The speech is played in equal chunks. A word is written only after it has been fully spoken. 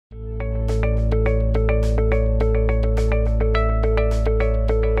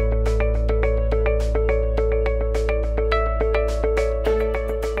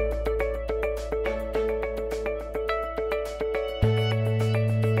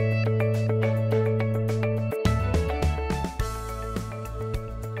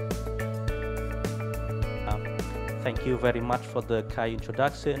Thank you very much for the kind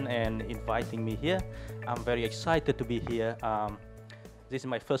introduction and inviting me here. I'm very excited to be here. This is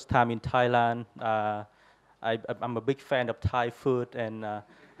my first time in Thailand. I'm a big fan of Thai food, and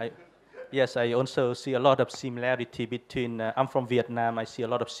I, yes, I also see a lot of similarity between. I'm from Vietnam. I see a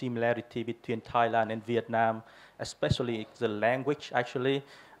lot of similarity between Thailand and Vietnam, especially the language. Actually,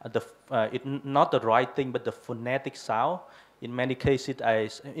 not the writing, but the phonetic sound. In many cases,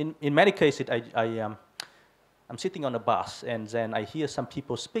 I'm sitting on a bus, and then I hear some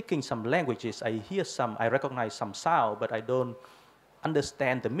people speaking some languages. I recognize some sound, but I don't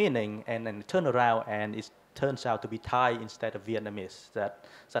understand the meaning. And then turn around, and it turns out to be Thai instead of Vietnamese.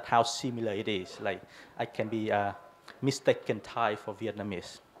 That's how similar it is. Like I can be mistaken Thai for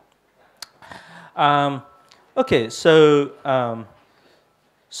Vietnamese. Okay, so. I'm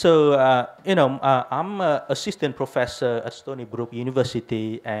an assistant professor at Stony Brook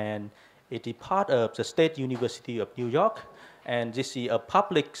University, and it is part of the State University of New York. And this is a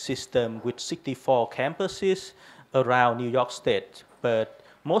public system with 64 campuses around New York State. But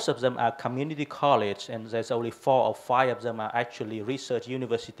most of them are community college, and there's only 4 or 5 of them are actually research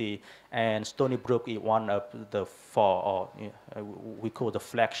university. And Stony Brook is one of the 4, or we call the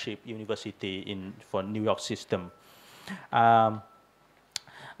flagship university for New York system.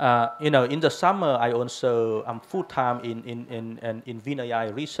 In the summer, I'm full-time in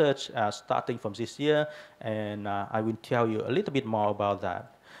VinAI research starting from this year, and I will tell you a little bit more about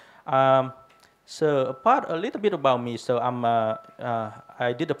that. A little bit about me. So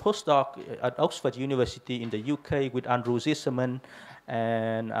I did a postdoc at Oxford University in the UK with Andrew Zisserman,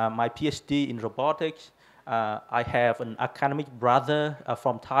 and my PhD in robotics. I have an academic brother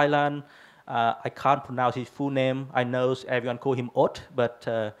from Thailand. I can't pronounce his full name. I know everyone call him Ot, but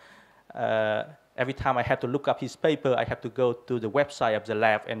every time I have to look up his paper, I have to go to the website of the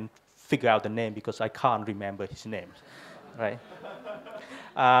lab and figure out the name because I can't remember his name, right?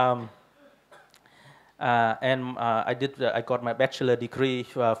 I got my bachelor degree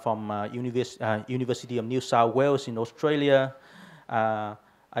from University of New South Wales in Australia.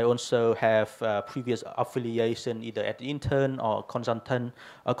 I also have previous affiliation either at intern or consultation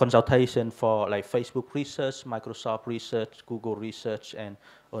for like Facebook research, Microsoft research, Google research, and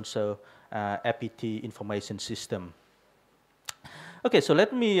also FPT information system. Okay, so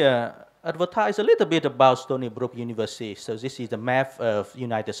let me advertise a little bit about Stony Brook University. So this is the map of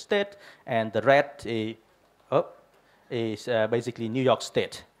United States, and the red is basically New York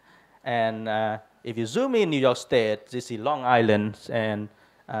State. And if you zoom in New York State, this is Long Island, and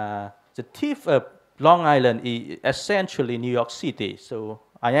the tip of Long Island is essentially New York City. So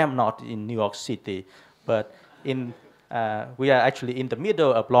I am not in New York City, but we are actually in the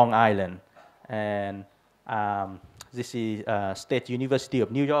middle of Long Island. And this is State University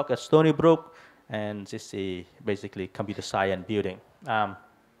of New York at Stony Brook, and this is basically computer science building.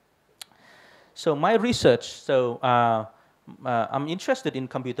 So my research, I'm interested in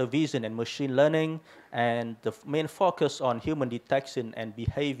computer vision and machine learning, and the main focus on human detection and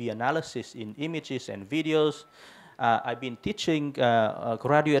behavior analysis in images and videos. I've been teaching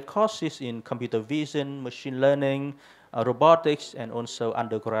graduate courses in computer vision, machine learning, robotics, and also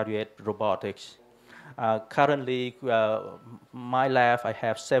undergraduate robotics. Currently, my lab, I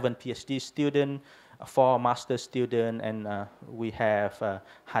have 7 PhD students, 4 master students, and we have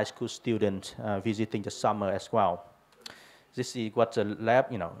high school students visiting the summer as well. This is what the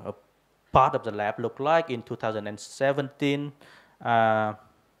lab, a part of the lab looked like in 2017. Now,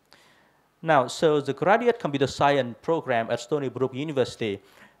 so the graduate computer science program at Stony Brook University,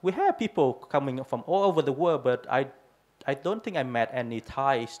 we have people coming from all over the world, but I don't think I met any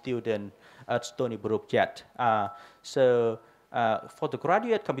Thai student at Stony Brook yet. For the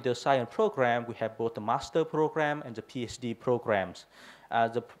graduate computer science program, we have both the master program and the PhD programs.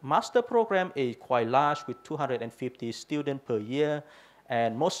 The master program is quite large with 250 students per year,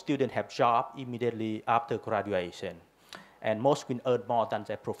 and most students have jobs immediately after graduation. And most will earn more than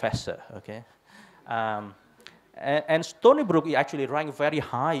their professor, okay? And Stony Brook is actually ranked very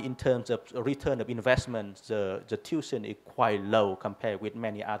high in terms of return of investment. The tuition is quite low compared with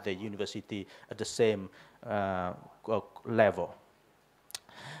many other universities at the same level.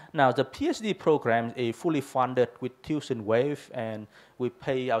 Now, the PhD program is fully funded with tuition waive, and we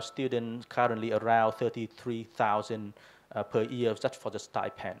pay our students currently around $33,000 per year just for the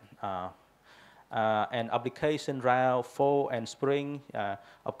stipend. And application round fall and spring,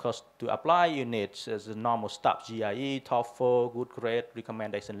 of course, to apply you need the normal stuff, GRE, TOEFL, good grade,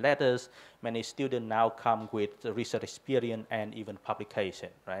 recommendation letters. Many students now come with research experience and even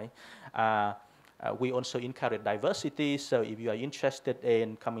publication, right? We also encourage diversity. So if you are interested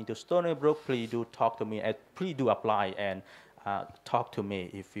in coming to Stony Brook, please do talk to me. Please do apply and talk to me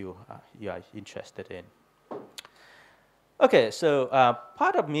if you are interested in. Okay, so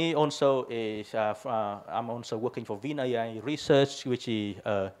part of me also is I'm also working for VinAI Research, which is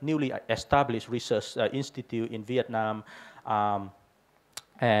a newly established research institute in Vietnam.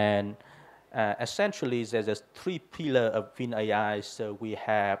 And essentially, there's a three pillars of VinAI. So we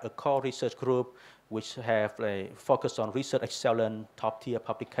have a core research group, which have a focus on research excellence, top-tier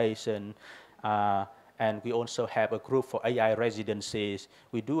publication. And we also have a group for AI residencies.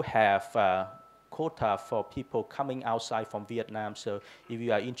 We do have quota for people coming outside from Vietnam. So if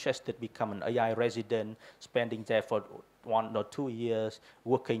you are interested, become an AI resident, spending there for 1 or 2 years,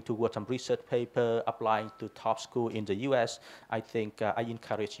 working towards some research paper, applying to top school in the US, I think I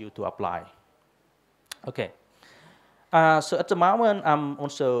encourage you to apply. Okay. So at the moment, I'm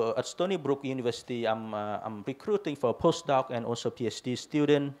also at Stony Brook University. I'm recruiting for a postdoc and also PhD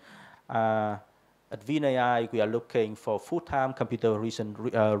student. At VinAI, we are looking for full-time computer vision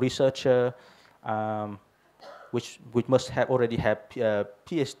researcher, which must have already have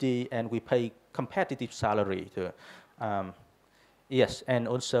PhD, and we pay competitive salary to. Yes, and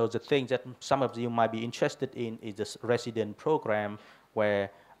also the thing that some of you might be interested in is this resident program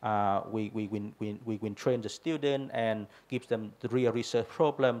where we train the student and give them the real research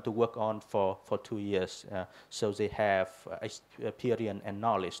problem to work on for 2 years. So they have experience and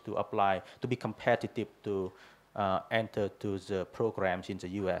knowledge to apply, to be competitive to enter to the programs in the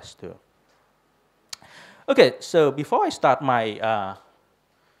US too. Okay, so before I start my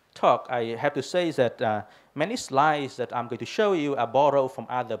talk, I have to say that many slides that I'm going to show you are borrowed from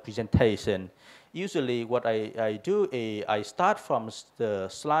other presentations. Usually what I do is I start from the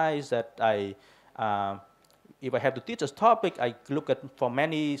slides that if I have to teach a topic, I look at for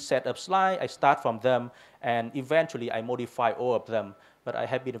many set of slides, I start from them, and eventually I modify all of them. But I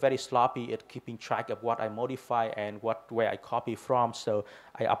have been very sloppy at keeping track of what I modify and where I copy from, so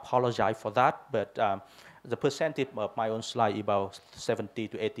I apologize for that. But the percentage of my own slide is about 70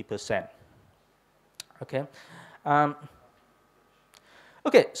 to 80%. Okay.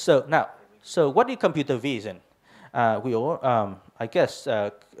 Okay. So now, what is computer vision? We all, I guess,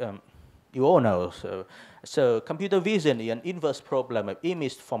 you all know. So computer vision is an inverse problem of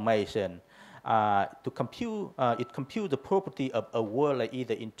image formation. To compute, it computes the property of a world like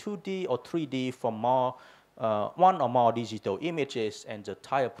either in 2D or 3D from one or more digital images, and the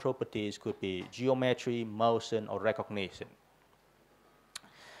type of properties could be geometry, motion, or recognition.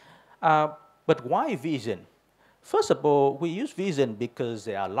 But why vision? First of all, we use vision because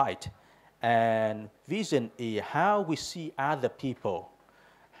they are light. And vision is how we see other people,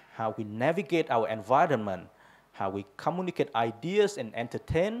 how we navigate our environment, how we communicate ideas and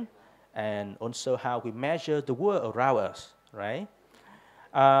entertain, and also how we measure the world around us, right?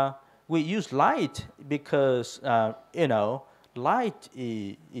 We use light because, light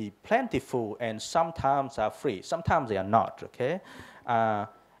is plentiful and sometimes are free. Sometimes they are not, okay?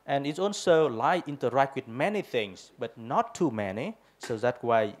 And it's also light interact with many things, but not too many. So that's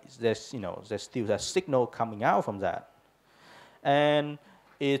why there's still a signal coming out from that. And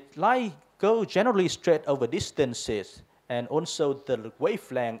light goes generally straight over distances. And also the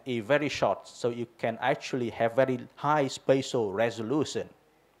wavelength is very short, so you can actually have very high spatial resolution.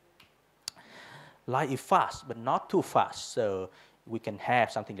 Light is fast, but not too fast, so we can have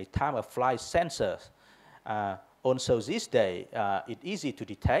something like time-of-flight sensors. Also these days, it's easy to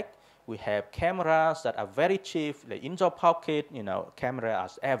detect. We have cameras that are very cheap, like in your pocket,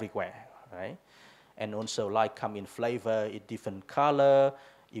 cameras are everywhere, right? And also light come in flavor, in different color.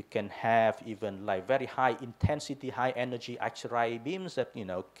 You can have even like very high intensity, high energy X-ray beams that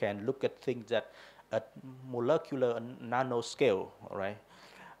can look at things at molecular and nano scale, all right?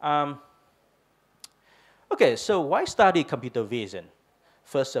 Okay, so why study computer vision?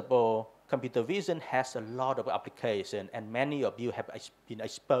 First of all, computer vision has a lot of application, and many of you have been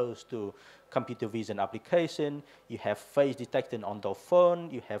exposed to computer vision application. You have face detection on the phone,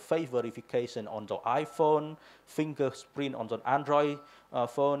 you have face verification on the iPhone, fingerprint on the Android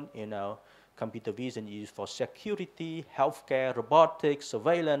phone. Computer vision is used for security, healthcare, robotics,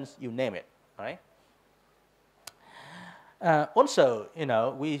 surveillance, you name it, right? Also,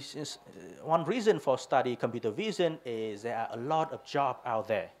 one reason for study computer vision is there are a lot of jobs out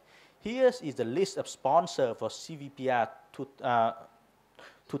there. Here is the list of sponsors for CVPR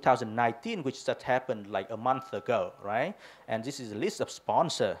 2019, which just happened like a month ago, right? And this is a list of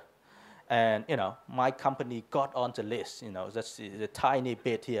sponsors. And, my company got on the list. That's a tiny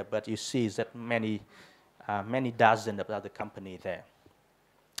bit here, but you see that many dozens of other companies there.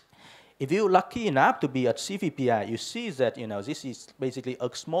 if you're lucky enough to be at CVPR, you see that this is basically a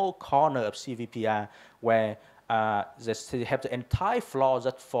small corner of CVPR where they have the entire floor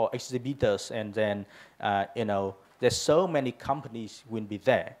just for exhibitors, and then there's so many companies will be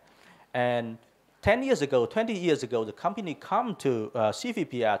there. And 10 years ago, 20 years ago, the company come to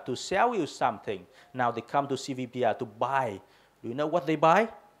CVPR to sell you something. Now they come to CVPR to buy. Do you know what they buy?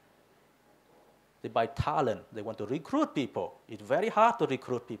 They buy talent. They want to recruit people. It's very hard to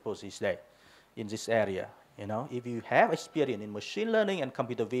recruit people these days in this area. If you have experience in machine learning and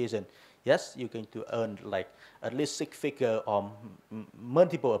computer vision, yes, you're going to earn like at least six figure or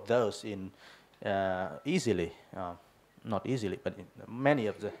multiple of those in easily. Not easily, but in many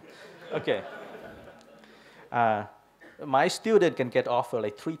of the. Okay. My student can get offer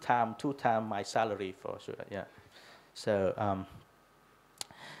like 3 times, 2 times my salary for sure. Yeah. So.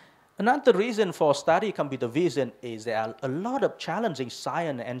 Another reason for study computer vision is there are a lot of challenging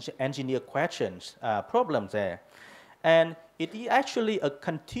science and engineer questions, problems there. And it is actually a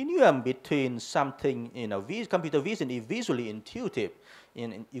continuum between something, computer vision is visually intuitive.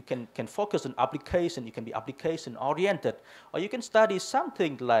 You can focus on application, you can be application oriented, or you can study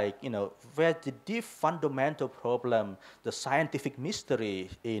something like, where the deep fundamental problem, the scientific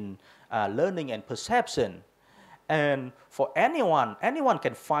mystery in learning and perception. And for anyone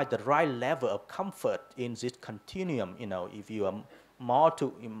can find the right level of comfort in this continuum. If you are more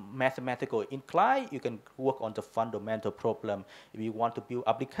to mathematical inclined, you can work on the fundamental problem. If you want to build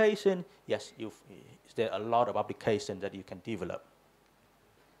application, yes, there are a lot of applications that you can develop.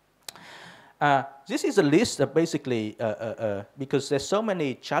 This is a list of basically, because there's so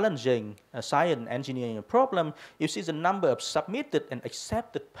many challenging science and engineering problems, you see the number of submitted and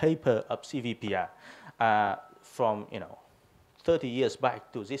accepted paper of CVPR. From 30 years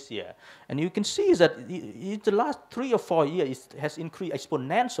back to this year, and you can see that in the last 3 or 4 years it has increased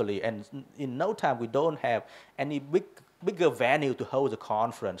exponentially, and in no time we don't have any bigger venue to hold the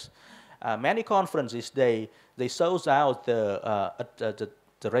conference. Many conferences they sold out the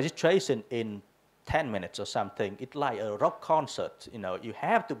registration in 10 minutes or something. It's like a rock concert. You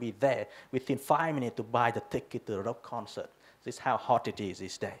have to be there within 5 minutes to buy the ticket to a rock concert. This is how hot it is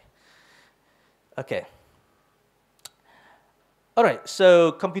this day. Okay. All right,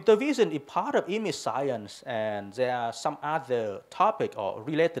 so computer vision is part of image science, and there are some other topic or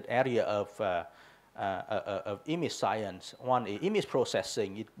related area of image science. One is image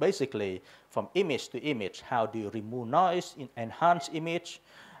processing. It's basically from image to image. How do you remove noise, enhance image?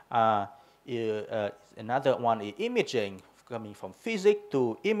 Another one is imaging, coming from physics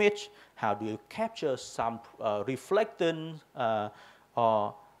to image. How do you capture some reflectance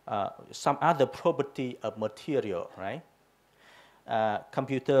or some other property of material, right?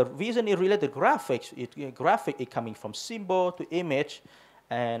 Computer vision is related graphics. Graphic is coming from symbol to image,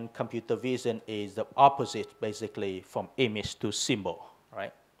 and computer vision is the opposite, basically from image to symbol,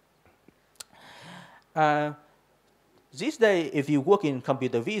 right? These days, if you work in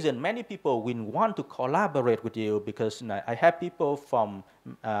computer vision, many people will want to collaborate with you, because I have people from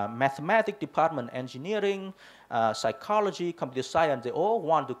mathematics department, engineering, psychology, computer science. They all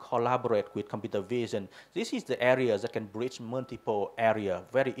want to collaborate with computer vision. This is the area that can bridge multiple areas,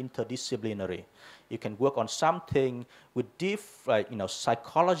 very interdisciplinary. You can work on something with deep, like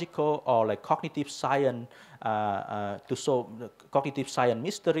psychological or like cognitive science to solve the cognitive science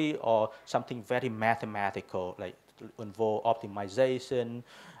mystery, or something very mathematical, like involve optimization,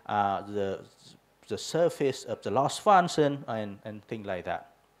 the surface of the loss function, and things like that.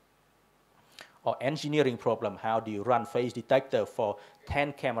 Or engineering problem, how do you run phase detector for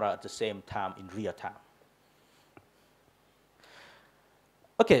 10 cameras at the same time in real time?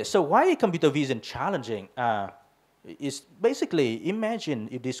 Okay, so why is computer vision challenging? It's basically, imagine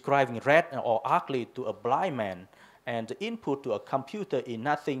you're describing red or ugly to a blind man, and the input to a computer is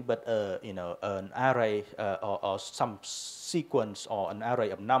nothing but an array or some sequence or an array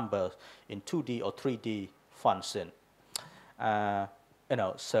of numbers in 2D or 3D function.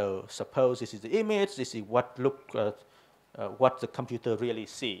 So suppose this is the image. This is what the computer really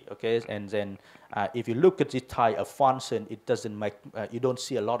see. Okay, and then if you look at this type of function, it doesn't make you don't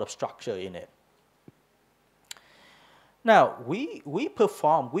see a lot of structure in it. Now, we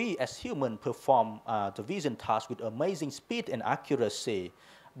as humans perform the vision task with amazing speed and accuracy,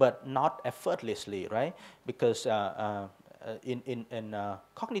 but not effortlessly, right? Because in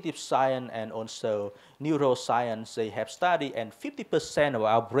cognitive science and also neuroscience, they have studied, and 50% of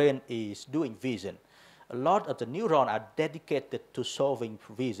our brain is doing vision. A lot of the neurons are dedicated to solving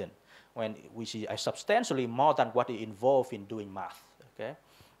vision, which is substantially more than what is involved in doing math, okay?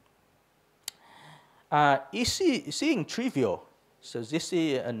 Seeing trivial, So this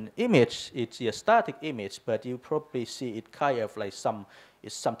is an image. It's a static image, but you probably see it kind of like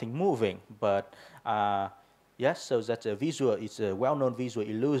it's something moving. But yes, so that's a visual. It's a well-known visual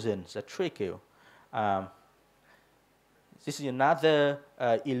illusion that trick you. Um, this is another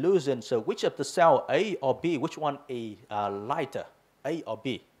illusion. So which of the cell, A or B, which one is lighter, A or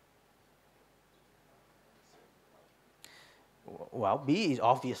B? Well, B is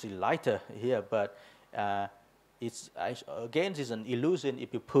obviously lighter here, but again, it's an illusion.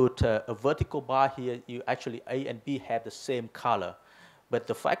 If you put a vertical bar here, you actually A and B have the same color. But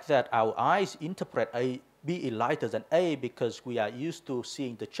the fact that our eyes interpret B is lighter than A because we are used to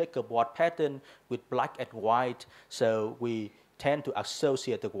seeing the checkerboard pattern with black and white, so we tend to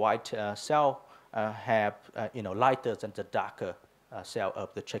associate the white cell have lighter than the darker cell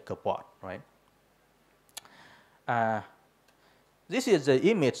of the checkerboard, right? This is the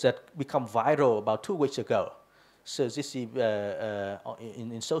image that became viral about 2 weeks ago. So this is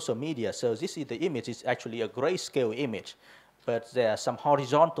in social media. So this is the image. It's actually a grayscale image, but there are some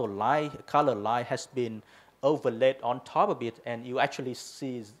horizontal line, color line has been overlaid on top of it, and you actually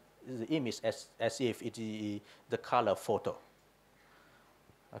see the image as if it is the color photo.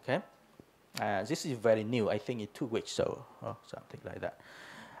 Okay, this is very new. I think it's 2 weeks, so something like that.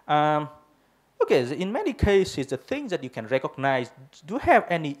 Okay, so in many cases, the things that you can recognize do have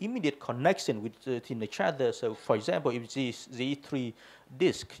any immediate connection within each other. So, for example, if these 3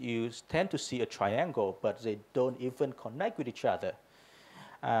 disks, you tend to see a triangle, but they don't even connect with each other.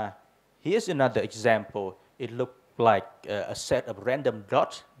 Here's another example. It looks like a set of random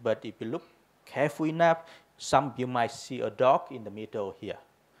dots, but if you look careful enough, you might see a dog in the middle here.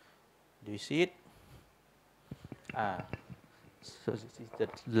 Do you see it? So this is the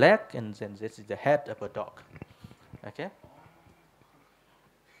leg, and then this is the head of a dog. Okay.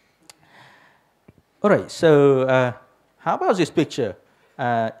 All right. So how about this picture?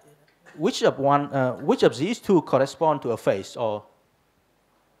 Which of these 2 correspond to a face, or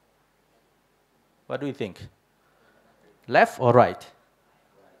what do you think? Left or right?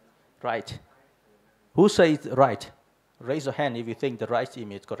 Right. Who says right? Raise your hand if you think the right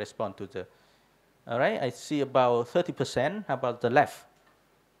image corresponds to the. All right, I see about 30%. How about the left?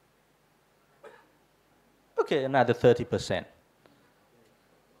 Okay, another 30%.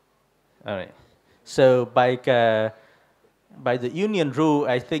 All right. So by the union rule,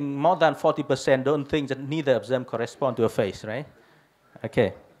 I think more than 40% don't think that neither of them correspond to a face, right?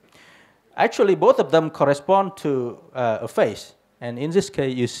 Okay. Actually, both of them correspond to a face. And in this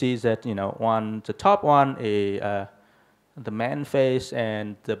case, you see that, the top one is the man face,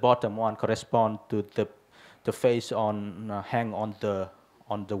 and the bottom one correspond to the face hang on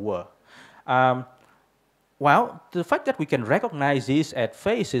the wall. Well, the fact that we can recognize these as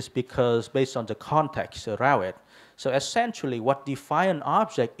faces because based on the context around it. So essentially, what defines an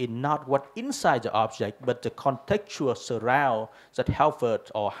object is not what inside the object, but the contextual surround that help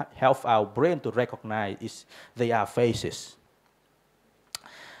our brain to recognize they are faces.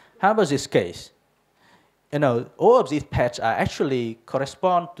 How about this case? All of these patches are actually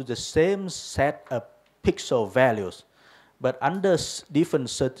correspond to the same set of pixel values, but under different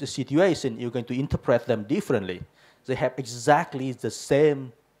situations, you're going to interpret them differently. They have exactly the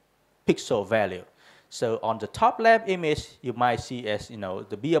same pixel value. So on the top left image, you might see as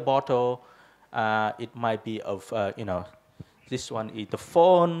the beer bottle. It might be of this one is the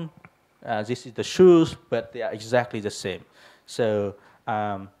phone. This is the shoes, but they are exactly the same. So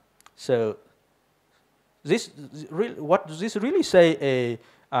what does this really say?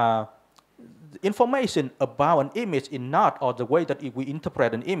 Information about an image is not, or the way that we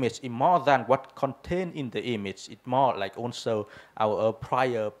interpret an image is more than what contained in the image. It's more like also our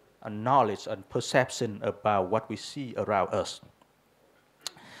prior knowledge and perception about what we see around us.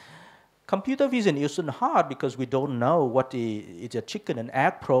 Computer vision isn't hard because we don't know what it's a chicken and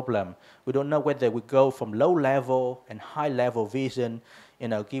egg problem. We don't know whether we go from low level and high level vision.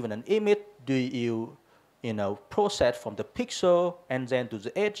 Given an image, do you process from the pixel and then to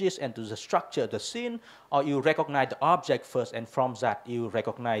the edges and to the structure of the scene, or you recognize the object first, and from that you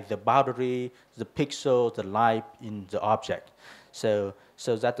recognize the boundary, the pixel, the light in the object. So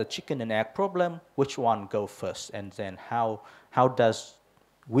that's the chicken and egg problem. Which one go first, and then how does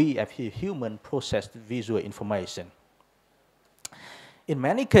we as human process the visual information? In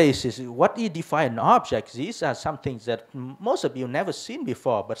many cases, what you define an object, these are some things that most of you never seen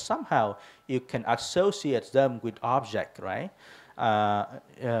before, but somehow you can associate them with object, right?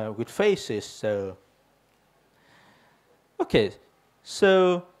 With faces. So, okay,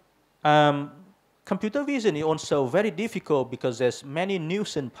 so computer vision is also very difficult because there's many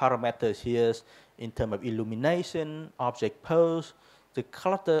nuisance parameters here. in terms of illumination, object pose, the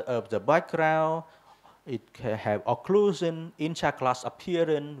clutter of the background. It can have occlusion, intra-class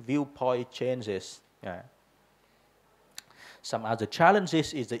appearance, viewpoint changes. Yeah. Some other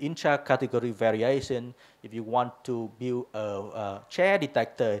challenges is the intra-category variation. If you want to build a chair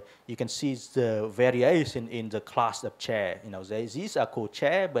detector, you can see the variation in the class of chair. You know, these are called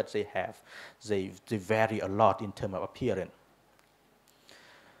chair, but they vary a lot in terms of appearance.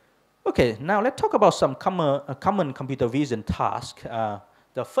 Okay, now let's talk about some common computer vision tasks.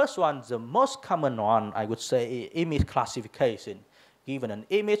 The first one, the most common one, I would say, is image classification. Given an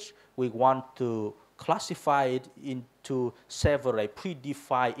image, we want to classify it into several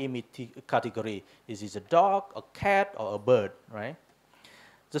predefined image categories. Is it a dog, a cat, or a bird, right?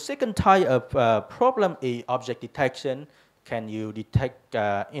 The second type of problem is object detection. Can you detect,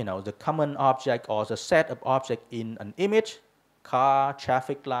 the common object or the set of objects in an image? Car,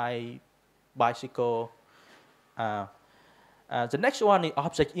 traffic light, bicycle. The next one is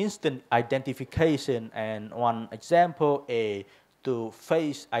object instant identification, and one example is to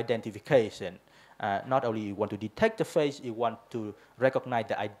face identification. Not only you want to detect the face, you want to recognize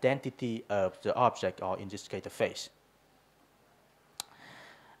the identity of the object, or in this case, the face.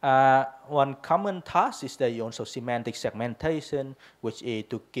 One common task is there also semantic segmentation, which is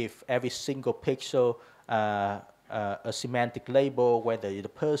to give every single pixel a semantic label, whether it's a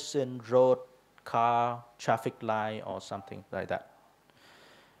person, road, car, traffic light, or something like that.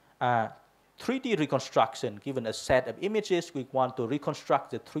 3D reconstruction, given a set of images, we want to reconstruct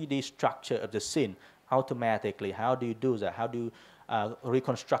the 3D structure of the scene automatically. How do you do that? How do you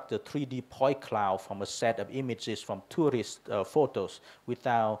reconstruct the 3D point cloud from a set of images from tourist photos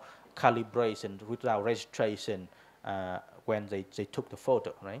without calibration, without registration when they took the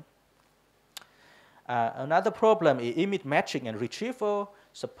photo, right? Another problem is image matching and retrieval.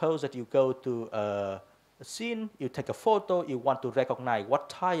 Suppose that you go to a scene, you take a photo, you want to recognize what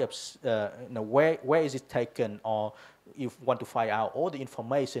type of, where is it taken, or you want to find out all the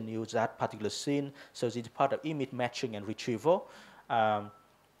information in that particular scene. So it's part of image matching and retrieval.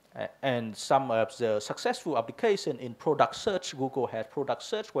 And some of the successful application in product search, Google has product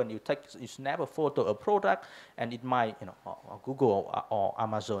search. When you snap a photo of product, and it might, or Google or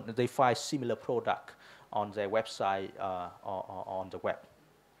Amazon, they find similar product on their website or on the web.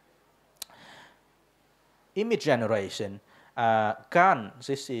 Image generation, GAN,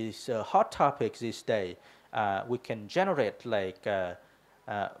 this is a hot topic these days. We can generate like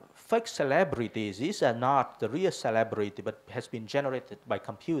fake celebrities. These are not the real celebrity, but has been generated by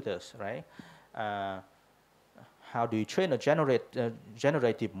computers, right? How do you train a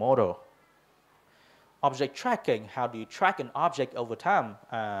generative model? Object tracking, how do you track an object over time?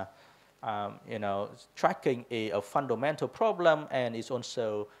 Tracking is a fundamental problem, and it's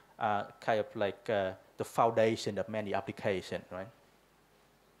also kind of like the foundation of many applications, right?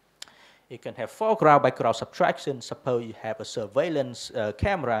 You can have foreground, background subtraction. Suppose you have a surveillance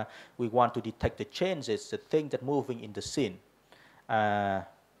camera. We want to detect the changes, the things that moving in the scene.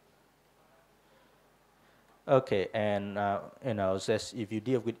 Okay, and if you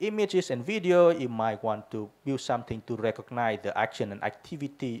deal with images and video, you might want to build something to recognize the action and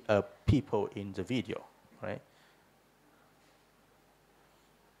activity of people in the video, right?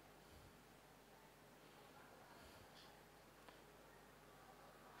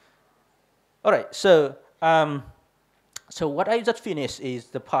 All right, so what I just finished is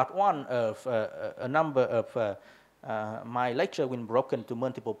the part one of a number of my lecture been broken to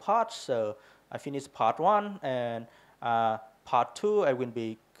multiple parts. So I finished part one, and part two I will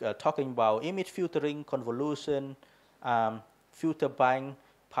be talking about image filtering, convolution, filter bank.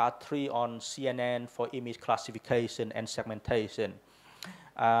 Part three on CNN for image classification and segmentation.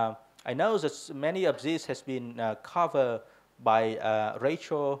 I know that many of these has been covered by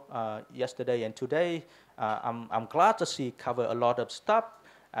Rachel yesterday and today. I'm glad to see cover a lot of stuff.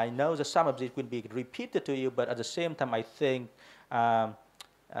 I know that some of it will be repeated to you, but at the same time, I think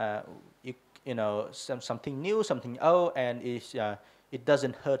something new, something old, and it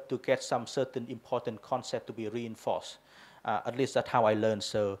doesn't hurt to get some certain important concept to be reinforced. At least that's how I learned.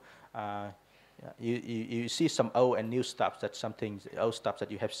 So you see some old and new stuff, old stuff that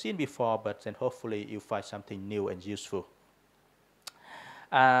you have seen before, but then hopefully you find something new and useful.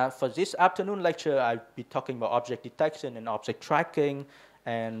 For this afternoon lecture, I'll be talking about object detection and object tracking.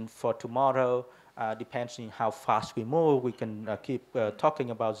 And for tomorrow, depends on how fast we move, we can keep talking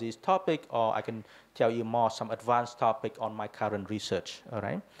about this topic, or I can tell you some advanced topic on my current research, all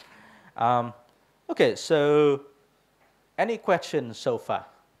right? Okay, so any questions so far?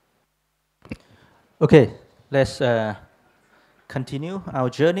 Okay, let's continue our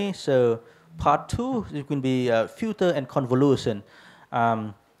journey. So Part two, it will be filter and convolution.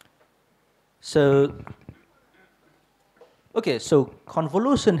 Um, so, okay, so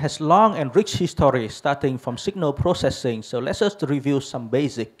convolution has long and rich history starting from signal processing. So let's just review some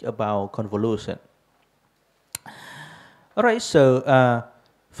basic about convolution. All right, so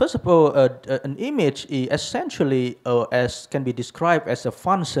first of all, an image is essentially as can be described as a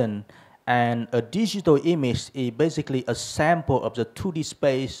function, and a digital image is basically a sample of the 2D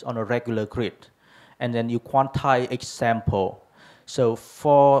space on a regular grid, and then you quantize each sample. So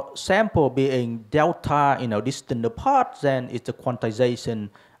for sample being delta, distant apart, then it's a quantization.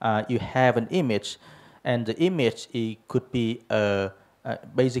 You have an image, and the image it could be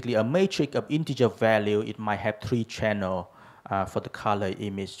basically a matrix of integer value. It might have 3 channels for the color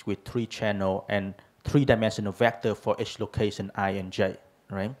image with 3 channels and 3-dimensional vector for each location I and j,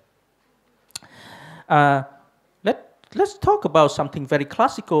 right? Let's talk about something very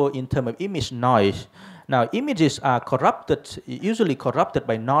classical in terms of image noise. Now, images are corrupted, usually corrupted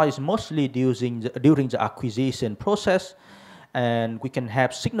by noise, mostly during the acquisition process. And we can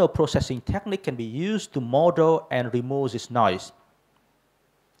have signal processing technique can be used to model and remove this noise.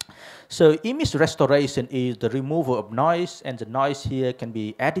 So image restoration is the removal of noise, and the noise here can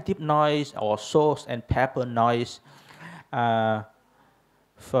be additive noise or source and pattern noise.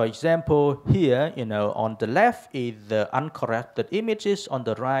 For example, here, on the left is the uncorrupted images. On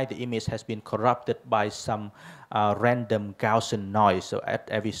the right, the image has been corrupted by some random Gaussian noise. So at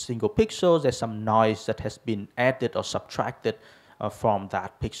every single pixel, there's some noise that has been added or subtracted from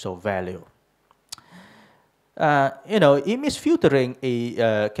that pixel value. Image filtering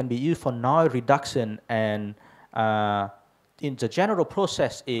can be used for noise reduction, and in the general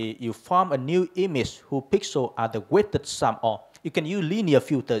process, you form a new image whose pixels are the weighted sum, or you can use linear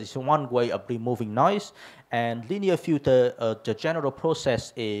filter. It's one way of removing noise. And linear filter, the general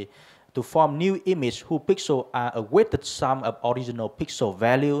process is to form new image whose pixels are a weighted sum of original pixel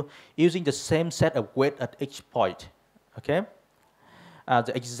value using the same set of weight at each point. Okay.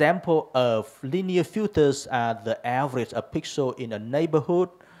 The example of linear filters are the average of pixel in a neighborhood,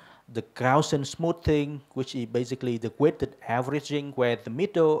 the Gaussian smoothing, which is basically the weighted averaging, where the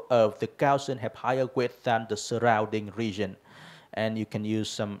middle of the Gaussian have higher weight than the surrounding region. And you can use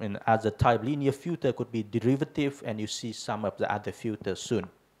some other type. Linear filter could be derivative, and you see some of the other filters soon.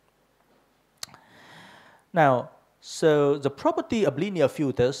 Now, so the property of linear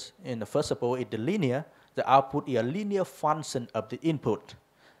filters, first of all, is the linear. The output is a linear function of the input.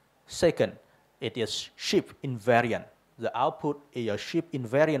 Second, it is shift invariant. The output is a shift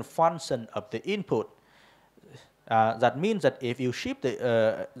invariant function of the input. That means that if you shift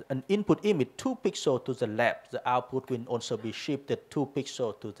an input image 2 pixels to the left, the output will also be shifted 2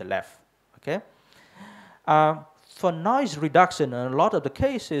 pixels to the left. Okay. For noise reduction, in a lot of the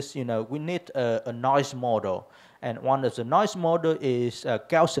cases, we need a noise model. And one of the noise model is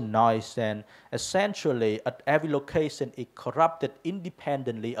Gaussian noise, and essentially at every location it corrupted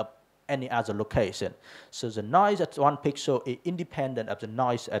independently of any other location. So the noise at 1 pixel is independent of the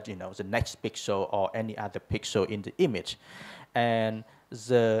noise at the next pixel or any other pixel in the image. And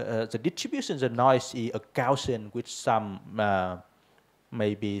the distribution of the noise is a Gaussian with some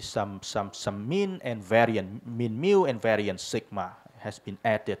maybe some mean and variant, mean mu and variant sigma has been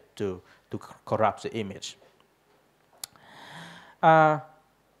added to corrupt the image.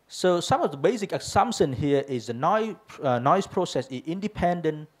 So some of the basic assumption here is the noise process is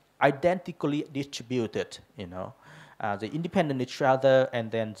independent, identically distributed. They independent each other,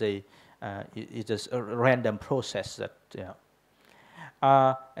 and then it's just a random process that.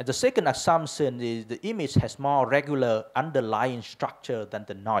 And the second assumption is the image has more regular underlying structure than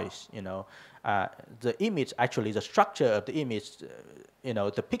the noise. The image actually, the structure of the image,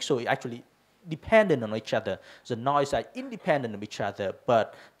 the pixel is actually dependent on each other. The noise are independent of each other,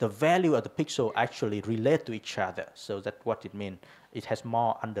 but the value of the pixel actually relate to each other. So that's what it means. It has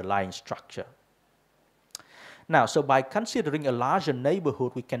more underlying structure. Now, so by considering a larger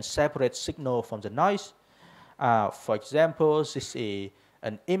neighborhood, we can separate signal from the noise. For example, this is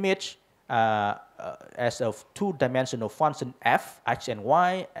an image as of 2-dimensional function f, x and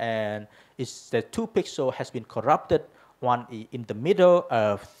y, and the 2 pixel has been corrupted. One is in the middle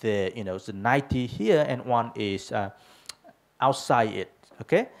of the the 90 here, and one is outside it.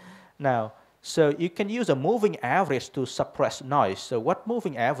 Okay. Now, so you can use a moving average to suppress noise. So what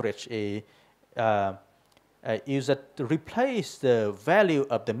moving average is that to replace the value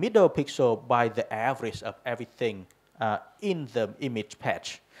of the middle pixel by the average of everything in the image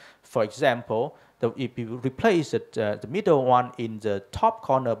patch. For example, if you replace it, the middle one in the top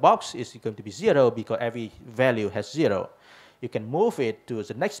corner box is going to be 0 because every value has 0. you can move it to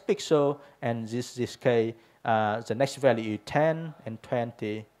the next pixel, and this case, the next value is 10 and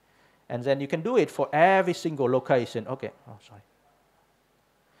 20. And then you can do it for every single location. Okay, oh, sorry.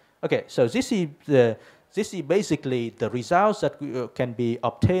 Okay, so this is basically the results that can be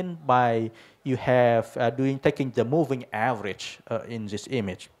obtained by you have taking the moving average in this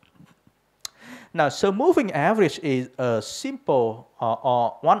image. Now, so moving average is a simple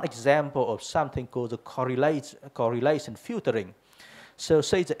or one example of something called the correlation filtering. So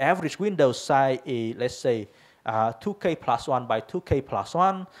say the average window size is, let's say, 2K plus 1 by 2K plus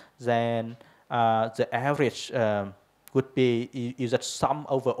 1, then the average would be is that sum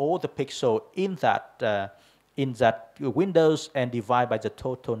over all the pixels in that windows and divide by the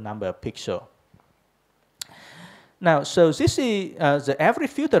total number of pixels. Now, so this is the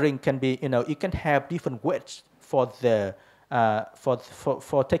average filtering can be, you can have different weights for the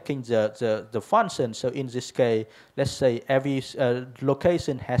for taking the function. So in this case, let's say every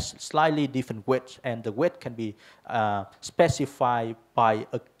location has slightly different weights, and the weight can be specified by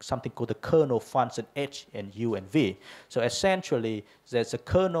something called the kernel function h and u and v. So essentially, there's a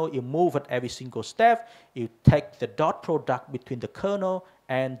kernel, you move at every single step, you take the dot product between the kernel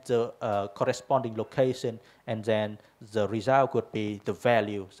and the corresponding location, and then the result would be the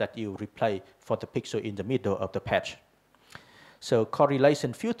value that you replay for the pixel in the middle of the patch. So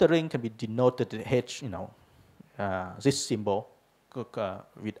correlation filtering can be denoted in H, this symbol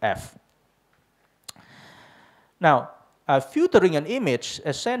with F. Now, filtering an image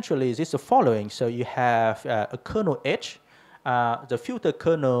essentially is the following. So you have a kernel H, the filter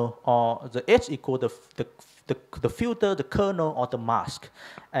kernel, or the H equal the filter, the kernel, or the mask,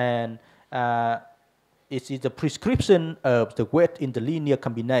 and it is the prescription of the weight in the linear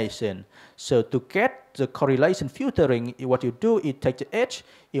combination. So to get the correlation filtering, what you do is take the H,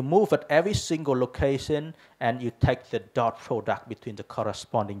 you move at every single location, and you take the dot product between the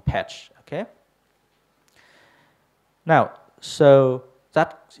corresponding patch. Okay. Now, so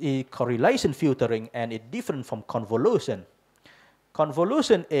that is correlation filtering, and it's different from convolution.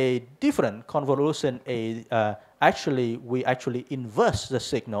 Convolution is different. Convolution is we actually inverse the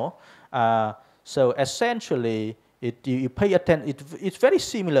signal. So essentially, you pay attention. It's very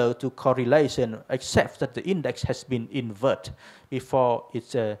similar to correlation, except that the index has been inverted. Before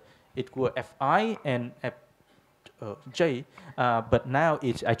it were fi and j, but now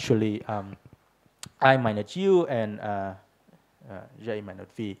it's actually I minus u and j minus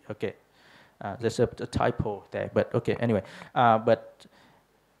v. Okay, there's a typo there, but okay. Anyway,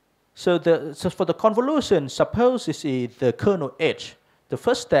 so for the convolution, suppose this is the kernel H. The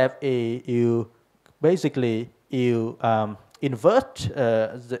first step is you basically invert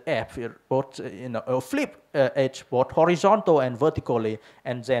the F, both flip H both horizontal and vertically,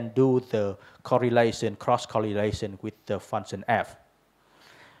 and then do the correlation, cross correlation with the function F.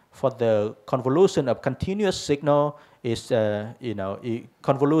 For the convolution of continuous signal, is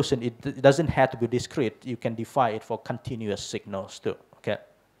convolution. It doesn't have to be discrete. You can define it for continuous signals too. Okay.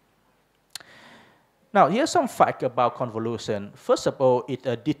 Now, here's some fact about convolution. First of all, it's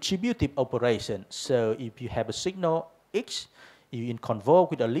a distributive operation. So if you have a signal X, you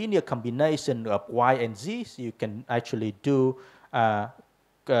convolve with a linear combination of Y and Z, so you can actually do,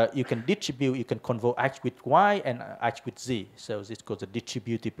 you can distribute, you can convolve X with Y and X with Z. So this is called the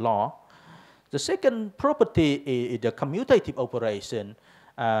distributive law. The second property is the commutative operation.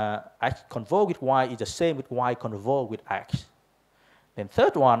 X convolve with Y is the same with Y convolve with X. Then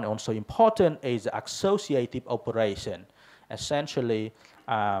third one, also important, is the associative operation. Essentially,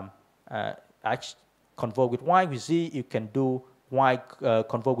 X convolve with Y with Z, you can do Y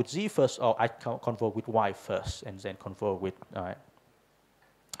convolve with Z first, or X convolve with Y first, and then convolve with.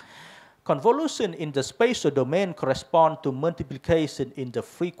 Convolution in the spatial domain corresponds to multiplication in the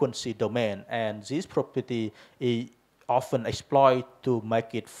frequency domain, and this property is often exploit to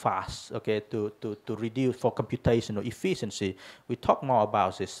make it fast, okay, to reduce for computational efficiency. We talk more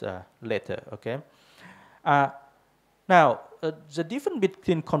about this later, okay. Now, the difference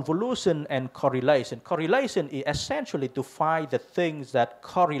between convolution and correlation. Correlation is essentially to find the things that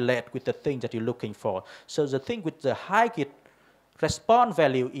correlate with the thing that you're looking for. So the thing with the highest response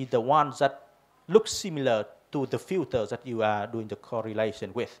value is the ones that look similar to the filters that you are doing the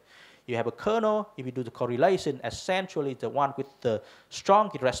correlation with. You have a kernel, if you do the correlation, essentially the one with the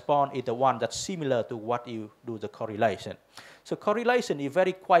strongest response is the one that's similar to what you do the correlation. So correlation is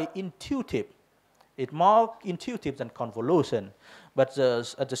very quite intuitive. It's more intuitive than convolution. But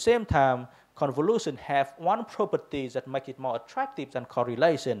at the same time, convolution have one property that makes it more attractive than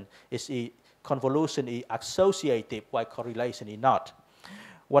correlation. Convolution is associative, while correlation is not.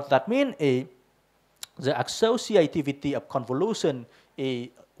 What that means is The associativity of convolution is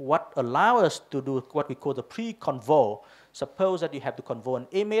what allows us to do what we call the pre-convol. Suppose that you have to convol an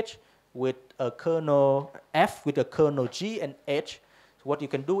image with a kernel F with a kernel G and H. So what you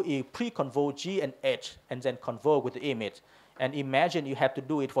can do is pre-convol G and H and then convol with the image. And imagine you have to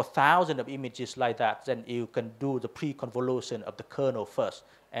do it for thousands of images like that. Then you can do the pre-convolution of the kernel first,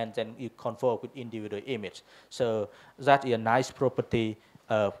 and then you convol with individual image. So that is a nice property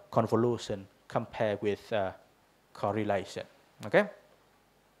of convolution compared with correlation. Okay.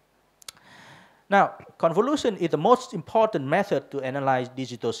 Now, convolution is the most important method to analyze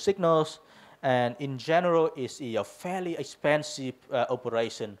digital signals, and in general, it's a fairly expensive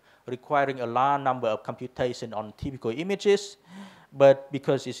operation requiring a large number of computation on typical images. But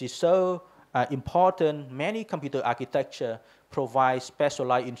because it is so important, many computer architecture provide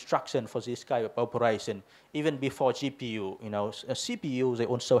specialized instruction for this kind of operation. Even before GPU, CPU, they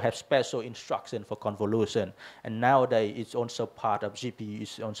also have special instruction for convolution. And nowadays, it's also part of GPU,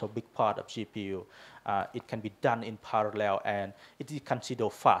 it's also a big part of GPU. It can be done in parallel, and it is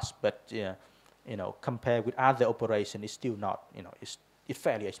considered fast, but compared with other operations, it's still not, it's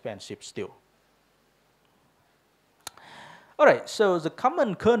fairly expensive still. All right, so the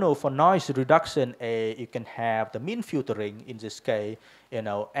common kernel for noise reduction, you can have the mean filtering. In this case,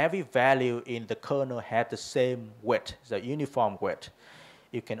 every value in the kernel has the same width, the uniform width.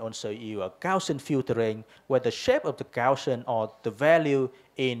 You can also use a Gaussian filtering, where the shape of the Gaussian or the value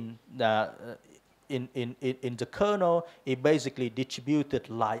in the kernel is basically distributed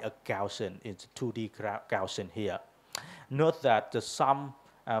like a Gaussian in the 2D Gaussian here. Note that the sum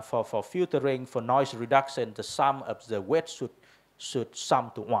for filtering, for noise reduction, the sum of the weight should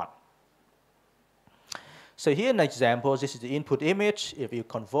sum to 1. So here an example, this is the input image. If you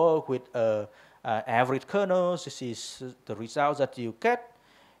convol with average kernels, this is the result that you get.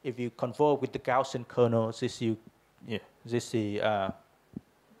 If you convol with the Gaussian kernels, this is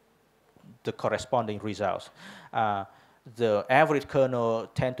the corresponding results. The average kernel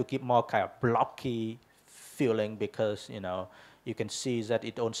tend to give more kind of blocky feeling because, you can see that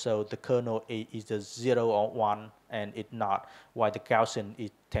it also, the kernel is a 0 or 1 and it not, while the Gaussian,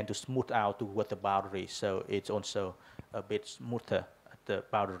 it tend to smooth out toward the boundary. So it's also a bit smoother at the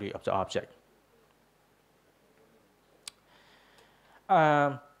boundary of the object.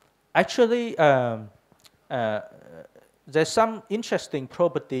 Actually, there's some interesting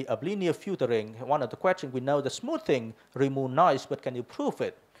property of linear filtering. One of the questions, we know the smoothing remove noise, but can you prove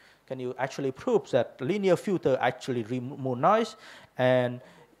it? Can you actually prove that linear filter actually remove noise? And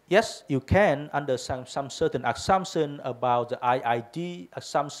yes, you can under some certain assumption about the IID,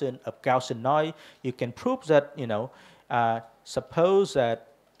 assumption of Gaussian noise. You can prove that, suppose that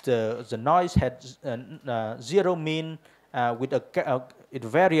the noise had zero mean with a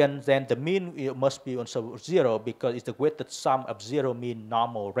variance, then the mean must be also 0 because it's the weighted sum of 0 mean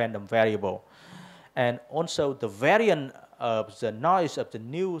normal random variable. And also the variance of the noise of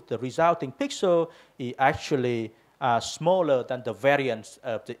the resulting pixel is actually smaller than the variance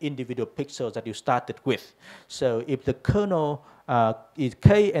of the individual pixels that you started with. So if the kernel is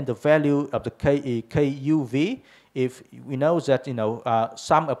k and the value of the k is kuv, if we know that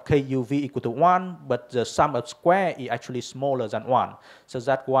sum of kuv equal to 1, but the sum of square is actually smaller than 1. So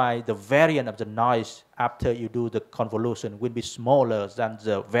that's why the variance of the noise after you do the convolution will be smaller than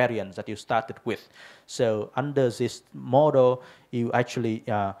the variance that you started with. So under this model, you actually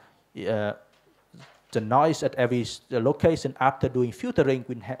the noise at every location after doing filtering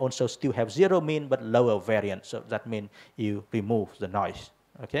will also still have 0 mean but lower variance. So that means you remove the noise.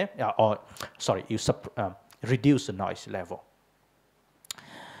 Okay, or sorry, you reduce the noise level.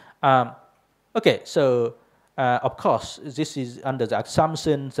 Okay, so of course, this is under the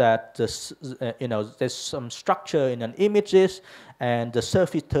assumption that there's some structure in an images and the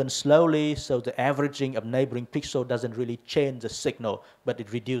surface turns slowly, so the averaging of neighboring pixel doesn't really change the signal, but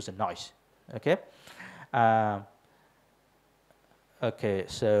it reduces the noise. Okay. Okay,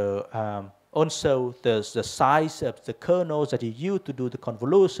 so also the size of the kernels that you use to do the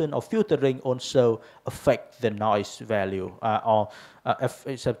convolution or filtering also affect the noise value,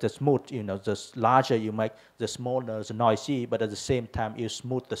 except the smooth, the larger you make, the smaller the noisy, but at the same time you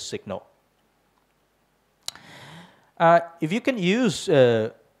smooth the signal. If you can use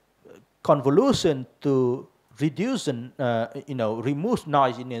convolution to reduce and remove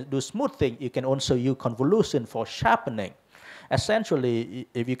noise in do smoothing, you can also use convolution for sharpening. Essentially,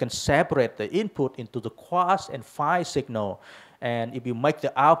 if you can separate the input into the quartz and phi signal, and if you make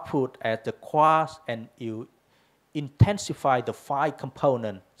the output as the quartz and you intensify the phi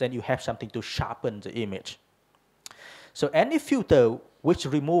component, then you have something to sharpen the image. So any filter which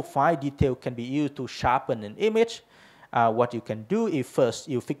remove fine detail can be used to sharpen an image. What you can do is first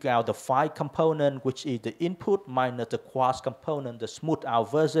you figure out the phi component, which is the input minus the quartz component, the smooth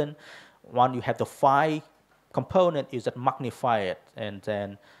out version. Once you have the phi component, is that magnify it, and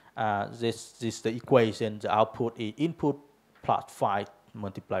then this is the equation. The output is input plus phi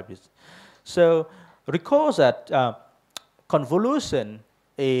multiplied with. So recall that convolution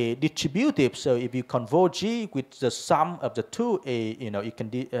is distributive. So if you convolve G with the sum of the two,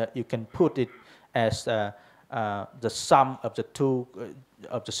 you can put it as the sum of the two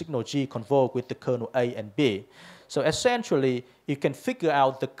of the signal G convolved with the kernel A and B. So essentially, you can figure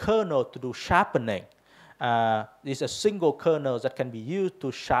out the kernel to do sharpening. This is a single kernel that can be used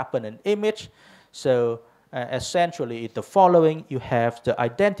to sharpen an image. So essentially, it's the following. You have the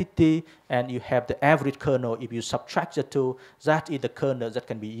identity and you have the average kernel. If you subtract the two, that is the kernel that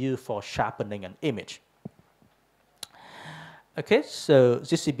can be used for sharpening an image. Okay, so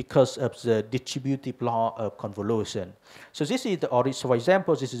this is because of the distributive law of convolution. So this is the original, for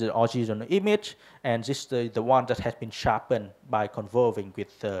example, this is the original image, and this is the one that has been sharpened by convolving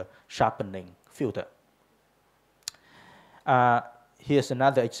with the sharpening filter. Here's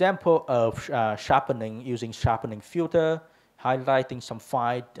another example of sharpening using sharpening filter, highlighting some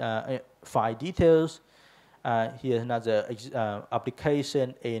fine details. Here's another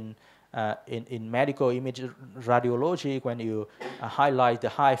application in medical image radiology, when you highlight the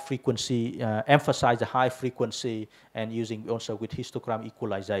high frequency, emphasize the high frequency, and using also with histogram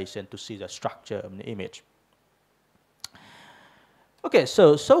equalization to see the structure of the image. Okay,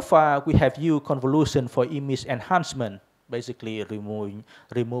 so far we have used convolution for image enhancement, basically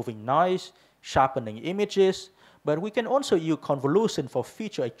removing noise, sharpening images, but we can also use convolution for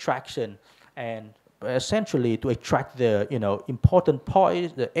feature extraction and essentially to extract the important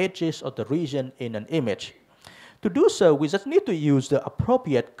points, the edges of the region in an image. To do so, we just need to use the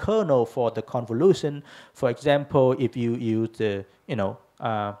appropriate kernel for the convolution. For example, if you use the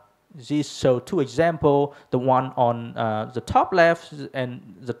these so two examples, the one on the top left, and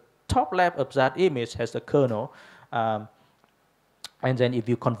the top left of that image has the kernel. And then if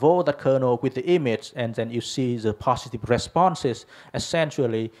you convolve the kernel with the image, and then you see the positive responses,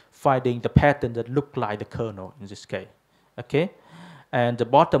 essentially finding the pattern that look like the kernel in this case. Okay, and the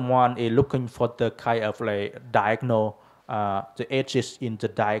bottom one is looking for the kind of like diagonal, the edges in the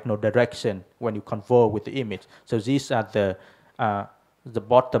diagonal direction when you convolve with the image. So these are the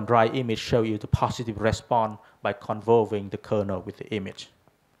bottom right image show you the positive response by convolving the kernel with the image.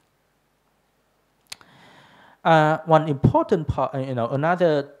 One important part,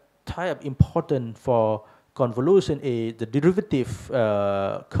 another type important for convolution is the derivative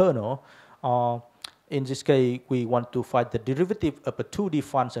kernel. In this case, we want to find the derivative of a 2D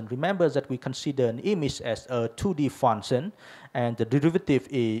function. Remember that we consider an image as a 2D function, and the derivative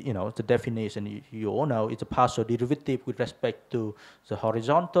is, the definition you all know, is a partial derivative with respect to the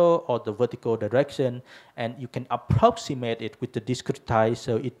horizontal or the vertical direction, and you can approximate it with the discretized.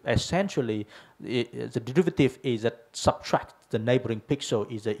 So it essentially, the derivative is that subtract the neighboring pixel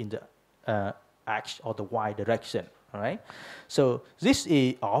either in the X or the Y direction. All right, so this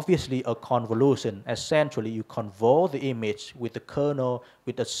is obviously a convolution. Essentially, you convolve the image with the kernel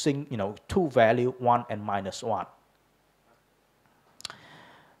with a two value, 1 and -1.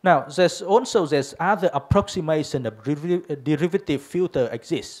 Now, there's other approximation of derivative filter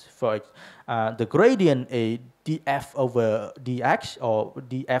exists. For the gradient is df over dx or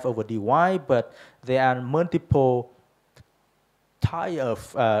df over dy, but there are multiple type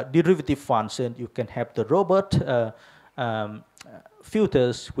of derivative function. You can have the robot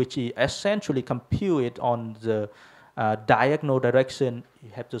filters, which is essentially compute on the diagonal direction.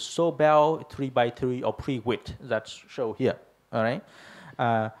 You have the Sobel 3x3 or pre-width that's shown here. All right.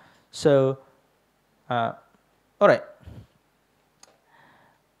 All right.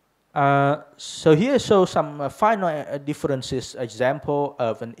 So here shows some final differences example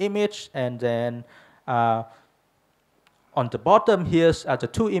of an image, and then on the bottom here are the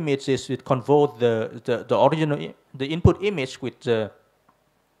two images which convolve the original the input image with the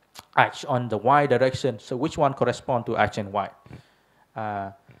X on the Y direction. So which one correspond to X and Y?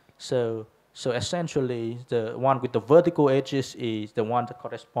 So essentially the one with the vertical edges is the one that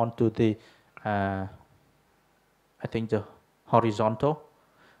correspond to the I think the horizontal,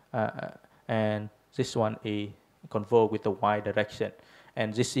 and this one is convolved with the Y direction.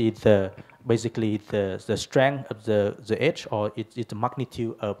 And this is basically the strength of the edge, or it's the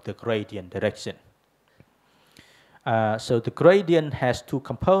magnitude of the gradient direction. So the gradient has two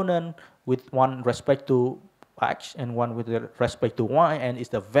components, with one respect to X and one with respect to Y, and it's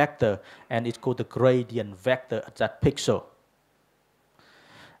the vector, and it's called the gradient vector at that pixel.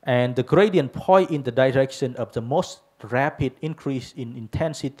 And the gradient point in the direction of the most rapid increase in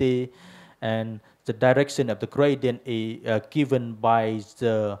intensity, and the direction of the gradient is given by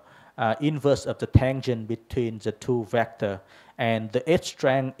the inverse of the tangent between the two vectors. And the edge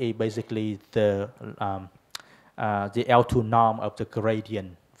strength is basically the L2 norm of the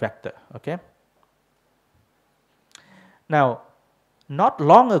gradient vector, okay? Now, not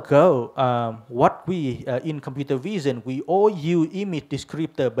long ago, what we, in computer vision, we all use image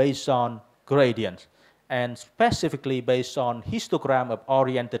descriptor based on gradients, and specifically based on histogram of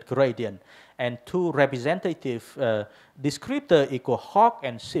oriented gradient. And two representative descriptor equal Hawk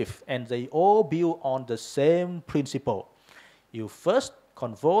and Sif, and they all build on the same principle. You first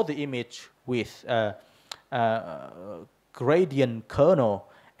convert the image with gradient kernel,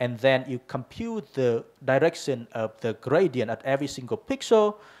 and then you compute the direction of the gradient at every single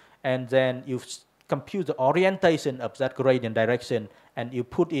pixel, and then you compute the orientation of that gradient direction, and you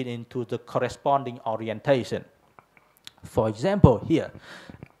put it into the corresponding orientation. For example, here,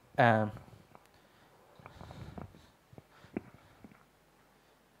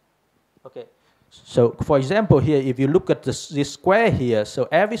 okay. So for example here, if you look at this square here, so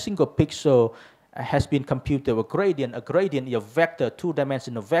every single pixel has been computed with gradient. A gradient is a vector,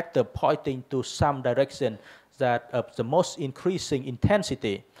 two-dimensional vector pointing to some direction that of the most increasing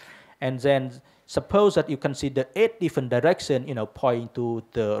intensity. And then suppose that you consider 8 different directions, pointing to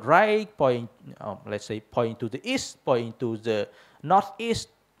the right, let's say pointing to the east, pointing to the northeast,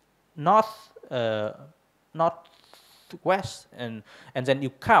 northwest, and then you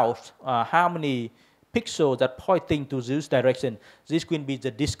count how many pixel that pointing to this direction. This will be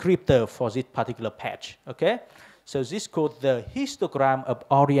the descriptor for this particular patch, okay? So this is called the histogram of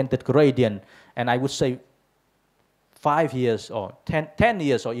oriented gradient, and I would say 5 years or 10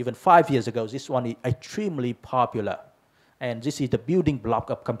 years or even 5 years ago, this one is extremely popular. And this is the building block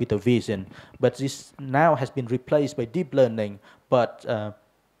of computer vision, but this now has been replaced by deep learning. But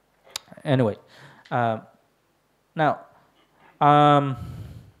anyway, now,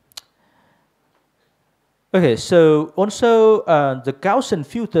 okay, so also the Gaussian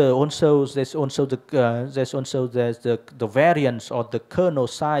filter there's the variance or the kernel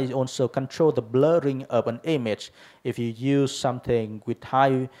size also control the blurring of an image. If you use something with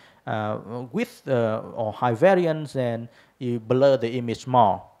high width or high variance, then you blur the image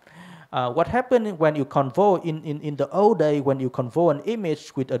more. What happened when you convert in the old day, when you convert an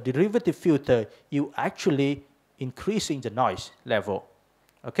image with a derivative filter, you actually increasing the noise level,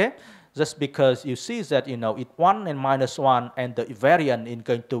 okay? Just because you see that, it's 1 and -1, and the variant is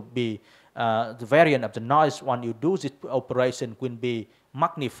going to be, the variant of the noise when you do this operation will be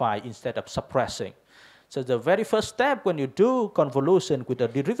magnified instead of suppressing. So the very first step when you do convolution with a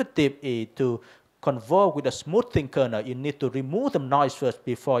derivative is to convert with a smoothing kernel. You need to remove the noise first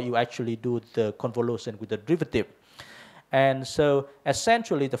before you actually do the convolution with the derivative. And so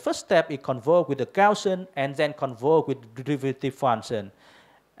essentially the first step is convert with the Gaussian and then convert with the derivative function.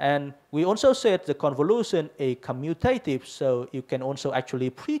 And we also said the convolution is commutative, so you can also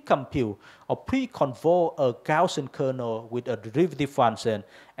actually pre-compute or pre-convert a Gaussian kernel with a derivative function,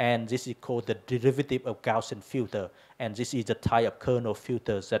 and this is called the derivative of Gaussian filter. And this is the type of kernel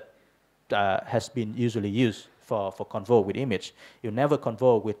filters that has been usually used for convert with image. You never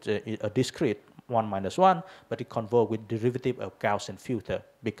convert with a discrete 1 - 1, but you convert with derivative of Gaussian filter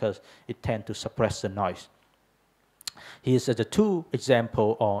because it tends to suppress the noise. Here's the two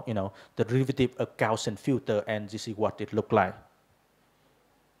example, or the derivative of Gaussian filter, and this is what it looked like.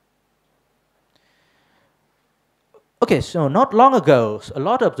 Okay, so not long ago, a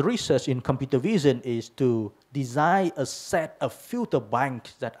lot of the research in computer vision is to design a set of filter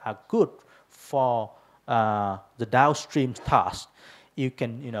banks that are good for the downstream tasks. You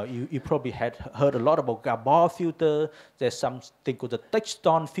can, you probably had heard a lot about Gabor filter. There's something called the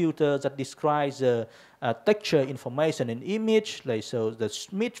textone filter that describes the texture information in image, like so the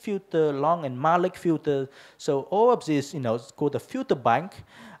Schmidt filter, Long and Malik filter. So all of this, it's called the filter bank,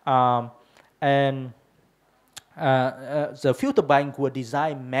 and the filter bank were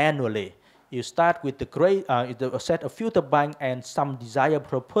designed manually. You start with a set of filter bank, and some desired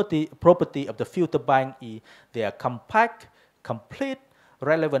property of the filter bank is they are compact, complete,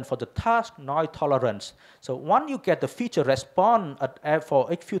 relevant for the task, noise tolerance. So once you get the feature response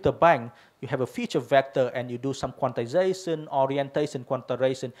for each filter bank, you have a feature vector and you do some quantization, orientation,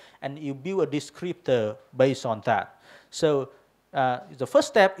 quantization, and you build a descriptor based on that. So the first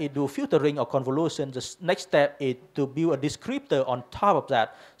step is do filtering or convolution. The next step is to build a descriptor on top of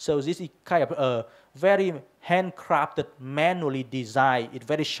that. So this is kind of a very handcrafted, manually designed, it's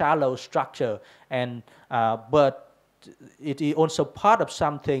very shallow structure, and but it is also part of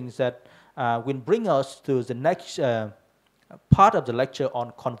some things that will bring us to the next part of the lecture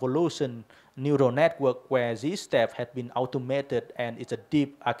on convolution neural network, where these steps have been automated and it's a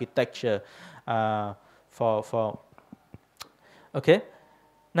deep architecture for okay.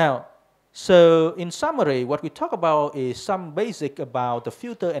 Now, so in summary, what we talk about is some basic about the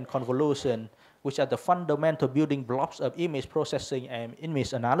filter and convolution, which are the fundamental building blocks of image processing and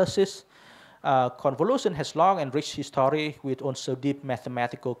image analysis. Convolution has long and rich history with also deep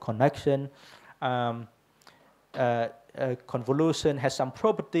mathematical connection. Convolution has some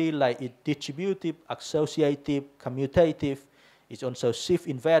property like it distributive, associative, commutative. It's also shift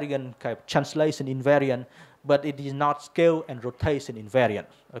invariant, kind of translation invariant, but it is not scale and rotation invariant.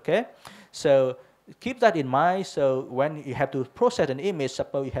 Okay, so keep that in mind. So when you have to process an image,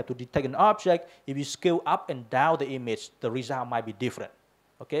 suppose you have to detect an object, if you scale up and down the image, the result might be different.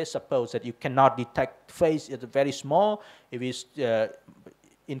 Okay, suppose that you cannot detect face is very small. If you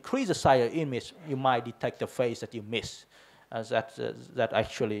increase the size of the image, you might detect the face that you miss. That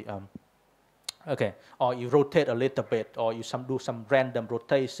actually, okay. Or you rotate a little bit, or you do some random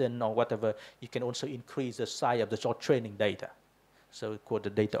rotation or whatever. You can also increase the size of the short training data. So it's called the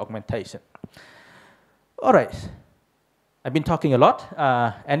data augmentation. All right. I've been talking a lot.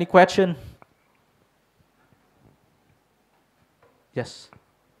 Any question? Yes.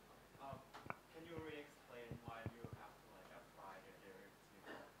 Can you re-explain why you have to apply the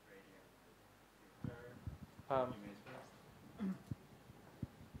derivative gradient filter image first?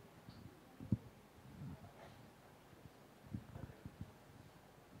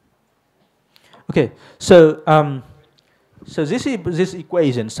 Okay, so so this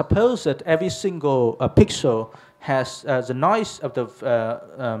equation. Suppose that every single pixel has the noise of the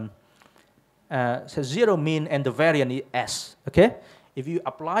has zero mean and the variance is s. Okay, if you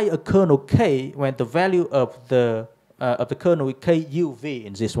apply a kernel k when the value of the kernel is k u v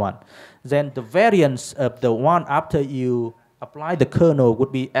in this one, then the variance of the one after you apply the kernel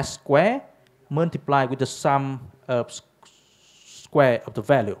would be s squared multiplied with the sum of square of the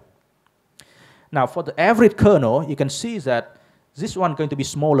value. Now, for the average kernel, you can see that this one is going to be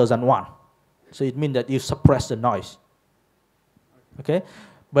smaller than 1. So it means that you suppress the noise. Okay?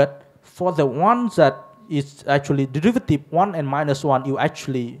 But for the ones that is actually derivative 1 and minus 1, you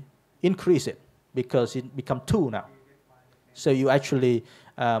actually increase it because it becomes 2 now. So you actually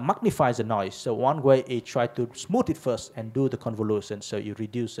magnify the noise. So one way is try to smooth it first and do the convolution, so you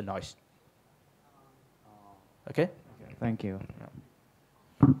reduce the noise. Okay? Thank you.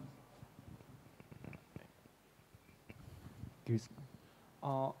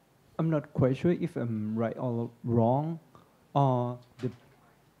 I'm not quite sure if I'm right or wrong.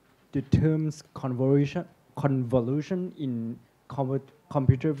 The terms convolution in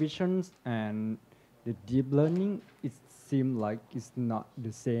computer vision and the deep learning, it seems like it's not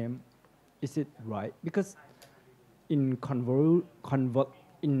the same. Is it right? Because in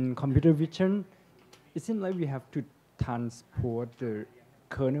computer vision, it seems like we have to transport the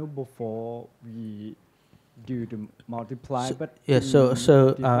kernel before we do the multiply. So, but yeah, so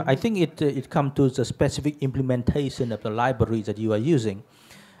I think it comes to the specific implementation of the library that you are using.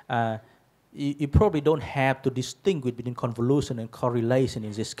 You probably don't have to distinguish between convolution and correlation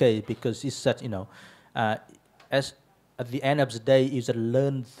in this case, because it's such, as at the end of the day, you just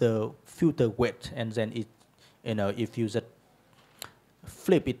learn the filter width, and then it, if you just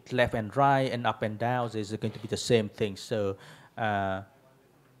flip it left and right and up and down, it's going to be the same thing. So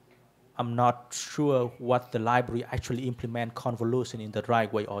I'm not sure what the library actually implement convolution in the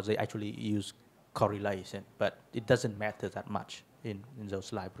right way, or they actually use correlation, but it doesn't matter that much in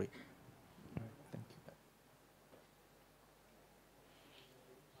those libraries. Thank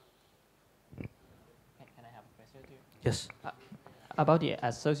you. Can I have a question too? Yes. About the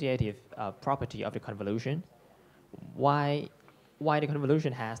associative property of the convolution, why the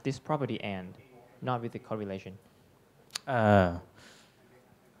convolution has this property and not with the correlation?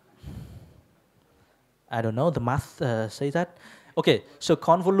 I don't know, the math say that. Okay, so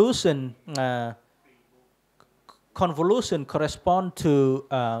convolution correspond to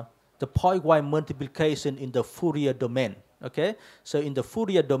the pointwise multiplication in the Fourier domain. Okay, so in the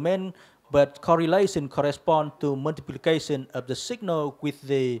Fourier domain, but correlation correspond to multiplication of the signal with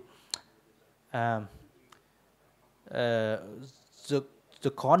the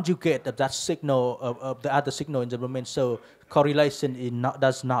conjugate of that signal of the other signal in the domain. So correlation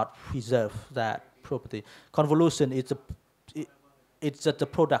does not preserve that property. Convolution is it's just the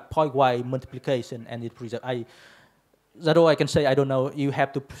product pointwise multiplication, and it preserves. That's all I can say. I don't know. You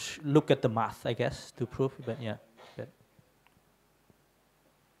have to look at the math, I guess, to prove. But yeah.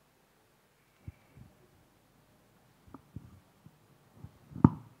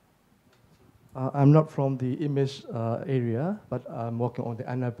 I'm not from the image area, but I'm working on the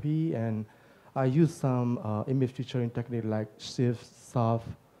NLP, and I use some image featuring technique like shift, surf,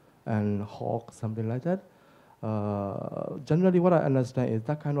 and hawk, something like that. Generally, what I understand is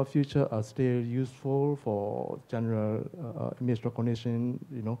that kind of feature are still useful for general image recognition,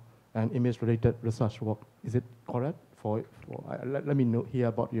 and image-related research work. Is it correct? Let me know here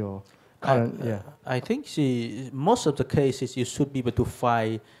about your current, yeah. I think most of the cases you should be able to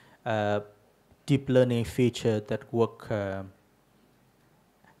find deep learning feature that work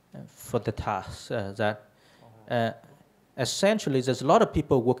for the task essentially there's a lot of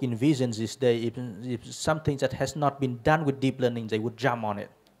people work in vision these days. If something that has not been done with deep learning, they would jump on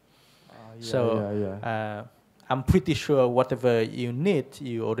it. I'm pretty sure whatever you need,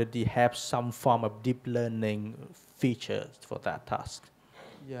 you already have some form of deep learning features for that task.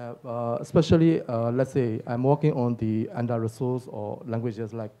 Yeah, especially let's say I'm working on the under resource or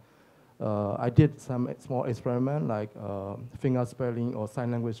languages like I did some small experiment like finger spelling or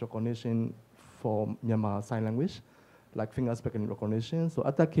sign language recognition for Myanmar sign language, like finger spelling recognition. So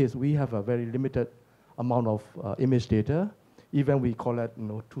at that case, we have a very limited amount of image data. Even we collect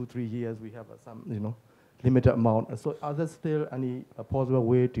 2-3 years, we have some limited amount. So are there still any possible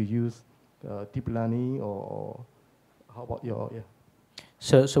way to use deep learning or how about your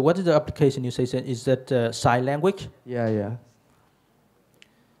So what is the application you say? Is that sign language? Yeah.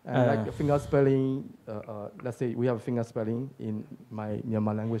 And like the finger spelling, let's say we have finger spelling in my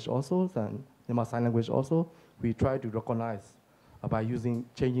Myanmar language also, and Myanmar sign language also. We try to recognize by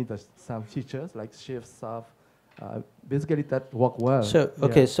changing some features like shift, surf. Basically, that work well. So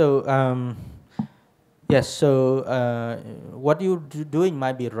okay, so yes, so what you're doing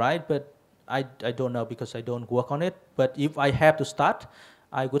might be right, but I don't know because I don't work on it. But if I have to start,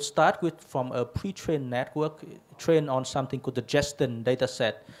 I would start from a pre-trained network, trained on something called the Justin data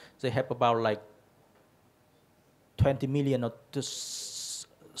set. They have about like 20 million or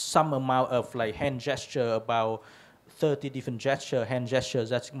some amount of like hand gesture, about 30 different hand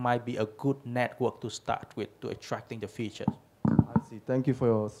gestures. That might be a good network to start with to extracting the features. I see. Thank you for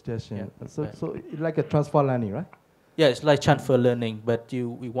your suggestion. Yeah. So it's like a transfer learning, right? Yeah, it's like transfer learning, but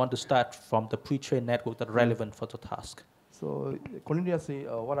we want to start from the pre-trained network that's relevant for the task. So continuously,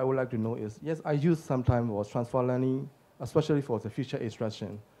 what I would like to know is, yes, I use sometimes was transfer learning, especially for the feature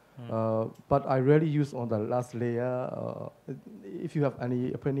extraction. But I rarely use on the last layer. If you have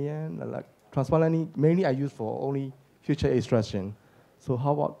any opinion, like transfer learning, mainly I use for only feature extraction. So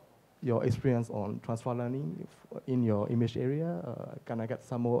how about your experience on transfer learning in your image area? Can I get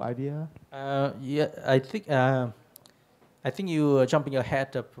some more idea? Yeah, I think you are jumping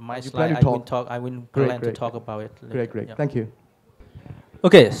ahead of my slide. I will plan to talk about it later. Great. Yeah. Thank you.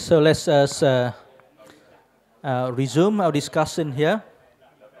 Okay, so let's resume our discussion here.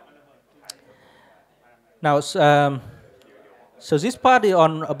 Now, so this part is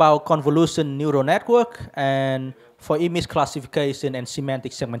about convolution neural network and for image classification and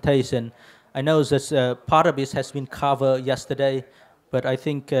semantic segmentation. I know that part of this has been covered yesterday, but I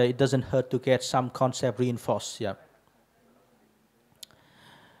think it doesn't hurt to get some concept reinforced here.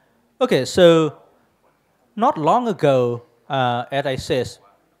 Okay, so not long ago, as I said,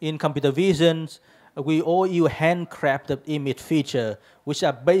 in computer vision, we all use handcrafted image feature, which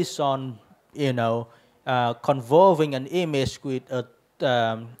are based on, convolving an image with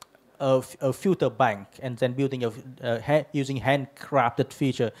a filter bank and then building using handcrafted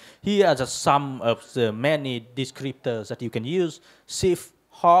feature. Here are the sum of the many descriptors that you can use: shift,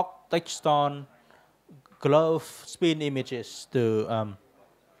 hawk, touchstone, glove, spin images to.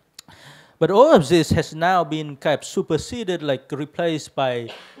 But all of this has now been kind of superseded, like replaced by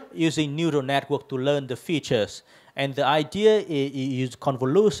using neural network to learn the features. And the idea is you use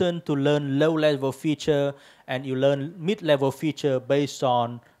convolution to learn low-level feature, and you learn mid-level feature based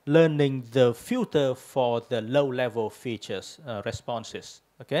on learning the filter for the low-level features responses.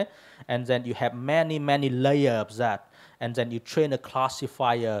 Okay, and then you have many layers of that, and then you train a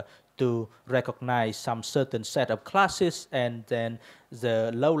classifier to recognize some certain set of classes, and then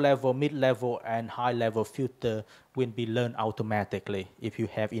the low-level, mid-level, and high-level filter will be learned automatically if you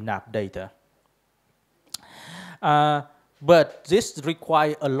have enough data. But this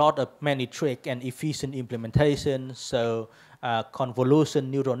requires a lot of many tricks and efficient implementation. So convolution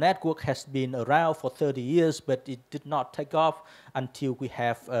neural network has been around for 30 years, but it did not take off until we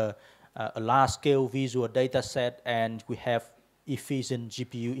have a large-scale visual data set and we have efficient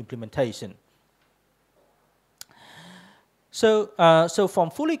GPU implementation. So from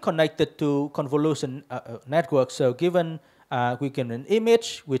fully connected to convolution network, so given we get an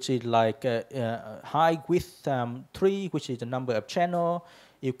image which is like height width 3, which is the number of channel.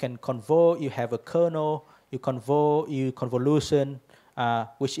 you can convol, you have a kernel, you convolution,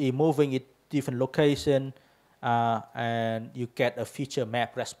 which is moving at different location, and you get a feature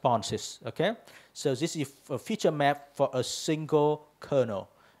map responses, okay? So this is a feature map for a single kernel.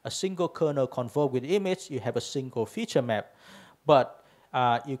 A single kernel convol with image, you have a single feature map. But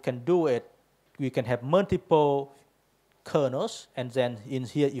you can do it, you can have multiple kernels, and then in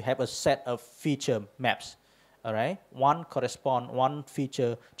here you have a set of feature maps, all right? One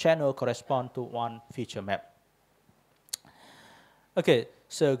feature channel correspond to one feature map. Okay,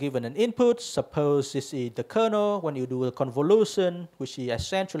 so given an input, suppose this is the kernel. When you do a convolution, which is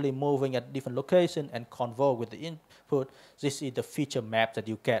essentially moving at different location and convol with the input, this is the feature map that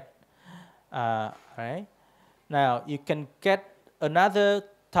you get. Right? Now you can get another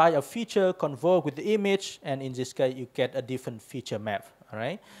type of feature convol with the image, and in this case you get a different feature map. All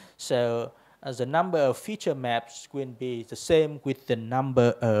right. So the number of feature maps will be the same with the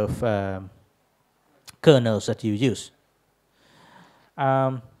number of kernels that you use.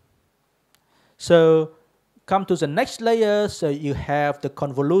 So come to the next layer. So you have the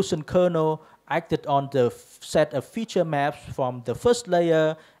convolution kernel acted on the set of feature maps from the first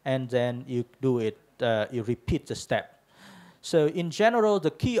layer, and then you do it, you repeat the step. So in general,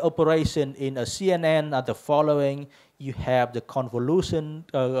 the key operation in a CNN are the following. You have the convolution,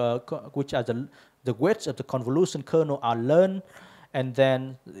 which are the weights of the convolution kernel are learned, and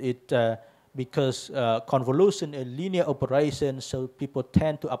then it, because convolution is linear operation, so people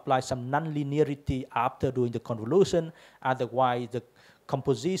tend to apply some nonlinearity after doing the convolution. Otherwise, the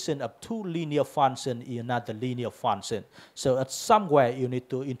composition of two linear functions is another linear function. So at somewhere you need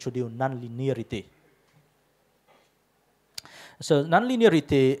to introduce nonlinearity. So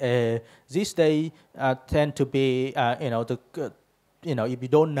nonlinearity these days tend to be, if you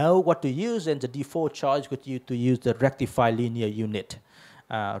don't know what to use, then the default choice would be to use the rectified linear unit,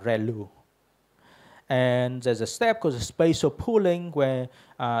 ReLU. And there's a step called spatial pooling, where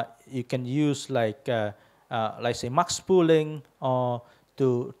you can use like say max pooling, or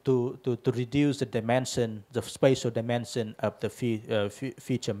to reduce the dimension, the spatial dimension of the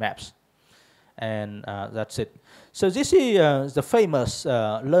feature maps. And that's it. So this is the famous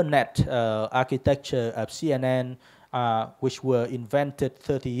LearnNet architecture of CNN, which were invented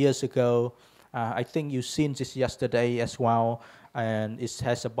 30 years ago. I think you've seen this yesterday as well. And it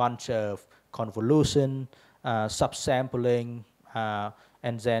has a bunch of convolution, subsampling,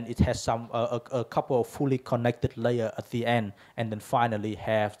 and then it has a couple of fully connected layers at the end, and then finally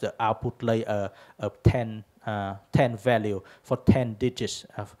have the output layer of 10 value for 10 digits.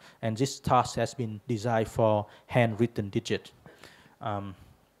 And this task has been designed for handwritten digits. Now,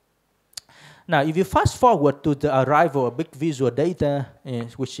 if you fast forward to the arrival of big visual data,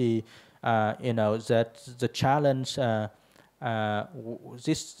 which is, that the challenge.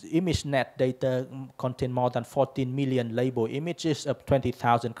 This ImageNet data contain more than 14 million labeled images of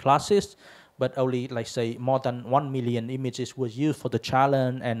 20,000 classes, but only, like say, more than 1 million images was used for the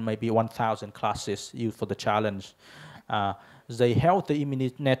challenge, and maybe 1,000 classes used for the challenge. They held the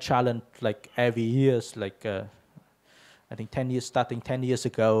ImageNet challenge like every year, like I think 10 years, starting 10 years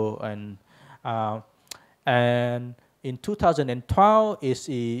ago, and in 2012 is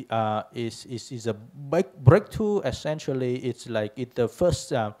a big breakthrough. Essentially, it's like the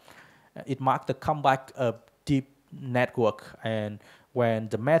first. It marked the comeback of deep network, and when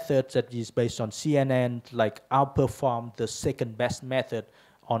the method that is based on CNN like outperformed the second best method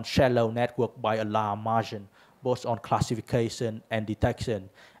on shallow network by a large margin, both on classification and detection,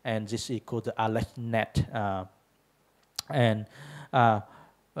 and this is called the AlexNet, and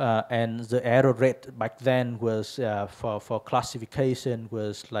the error rate back then was for classification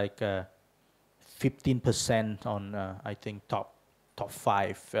was like 15% on I think top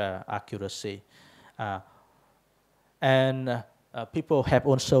 5 accuracy, and people have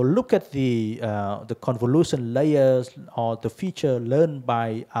also looked at the convolution layers or the feature learned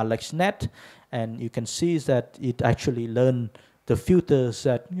by AlexNet, and you can see that it actually learned the filters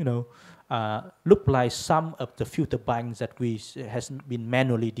that look like some of the filter banks that has been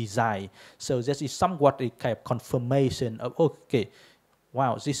manually designed. So this is somewhat a kind of confirmation of, okay,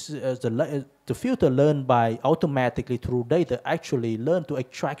 wow, this the filter learned by automatically through data actually learn to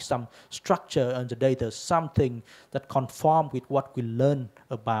extract some structure on the data, something that conform with what we learn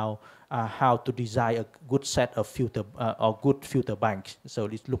about how to design a good set of filter or good filter banks. So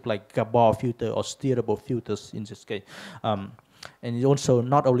it look like Gabor filter or steerable filters in this case. And it also,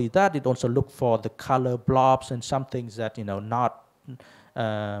 not only that, it also look for the color blobs and some things that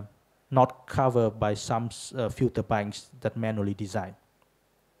not covered by some filter banks that manually design.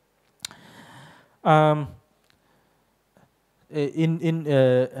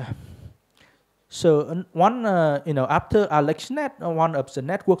 one after AlexNet, one of the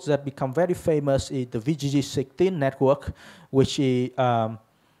networks that become very famous is the VGG16 network, which is,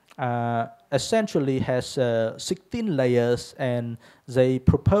 essentially has 16 layers, and they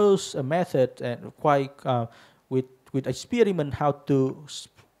propose a method and quite with experiment how to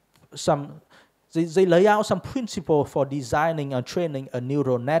they lay out some principle for designing and training a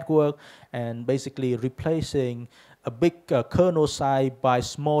neural network, and basically replacing a big kernel size by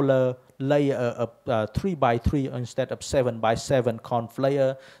smaller layer of 3 by 3 instead of 7 by 7 conf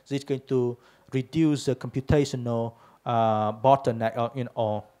layer. This is going to reduce the computational bottleneck,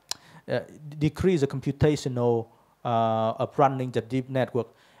 or decrease the computational of running the deep network.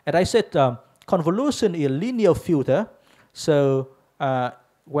 And I said convolution is a linear filter. So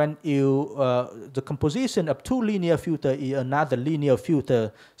when you the composition of two linear filter is another linear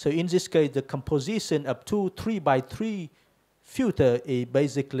filter. So in this case, the composition of two 3 by 3 filter is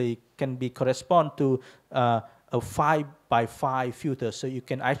basically can be correspond to a 5 by 5 filter. So you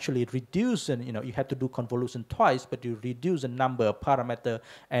can actually reduce, and you have to do convolution twice, but you reduce the number of parameters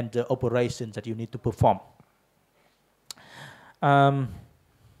and the operations that you need to perform. All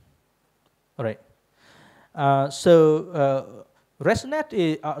right. ResNet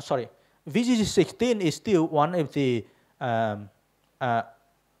is VGG16 is still one of the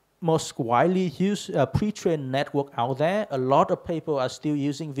most widely used pre-trained network out there. A lot of people are still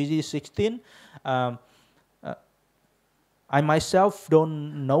using VGG16. I myself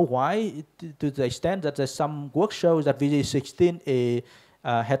don't know why, to the extent that there's some work shows that VGG16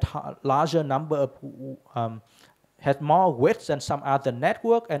 had larger number of had more weights than some other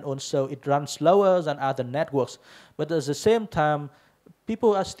network, and also it runs slower than other networks. But at the same time,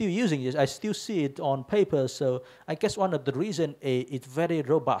 people are still using it. I still see it on paper. So I guess one of the reasons it's very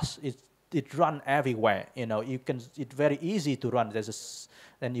robust. It runs everywhere. It's very easy to run.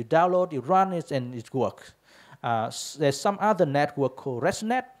 Then you download, you run it, and it works. There's some other network called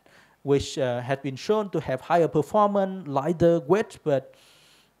ResNet, which has been shown to have higher performance, lighter weight, but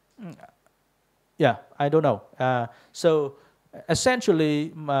yeah, I don't know. So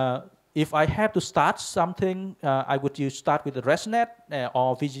essentially, if I have to start something, I would start with the ResNet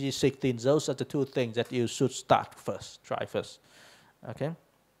or VGG16. Those are the two things that you should try first. Okay.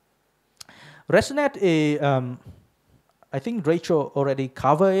 ResNet is, I think Rachel already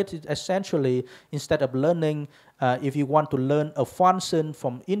covered it. Essentially, instead of learning, if you want to learn a function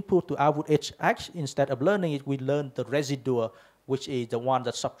from input to output HX, instead of learning it, we learn the residual, which is the one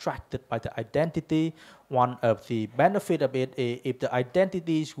that's subtracted by the identity. One of the benefit of it is if the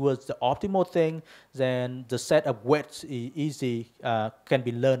identity was the optimal thing, then the set of weights is can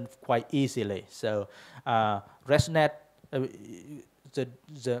be learned quite easily. So ResNet,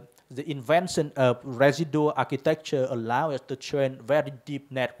 the invention of residual architecture allows us to train very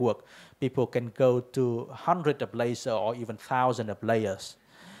deep network. People can go to hundreds of layers or even thousands of layers.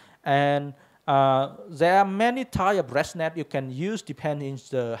 And there are many types of ResNet you can use depending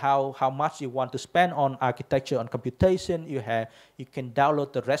on how much you want to spend on architecture, on computation. You can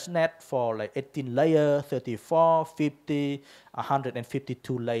download the ResNet for like 18 layers, 34, 50,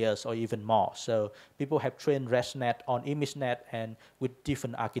 152 layers, or even more. So people have trained ResNet on ImageNet and with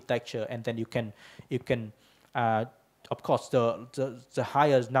different architecture, and then you can of course, the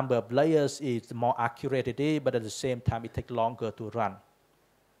higher number of layers is the more accurate it is, but at the same time it takes longer to run.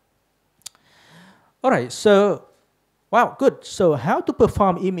 All right, so, wow, good. So how to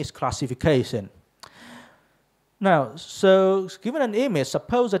perform image classification? Now, so given an image,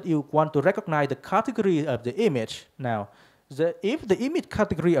 suppose that you want to recognize the category of the image. Now, if the image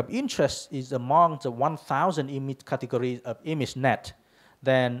category of interest is among the 1,000 image categories of ImageNet,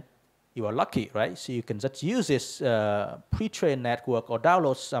 then you are lucky, right? So you can just use this pre-trained network or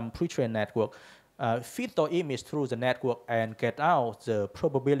download some pre-trained network, feed the image through the network, and get out the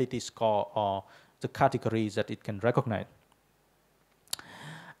probability score or the categories that it can recognize.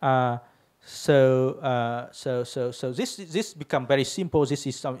 So this become very simple. This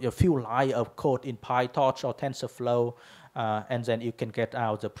is a few lines of code in PyTorch or TensorFlow, and then you can get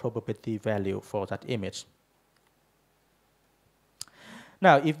out the probability value for that image.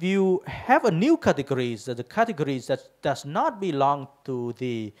 Now, if you have a new categories, the categories that does not belong to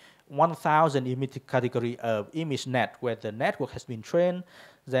the 1,000 image category of ImageNet where the network has been trained,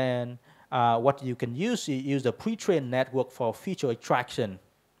 then what you can use is use the pre-trained network for feature extraction.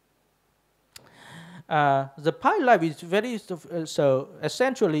 The PyLab is very, so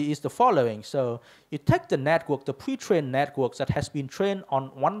essentially is the following. So you take the network, the pre-trained networks that has been trained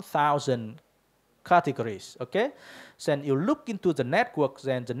on 1,000 categories, okay? So then you look into the network,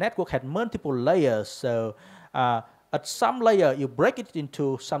 then the network had multiple layers. So at some layer, you break it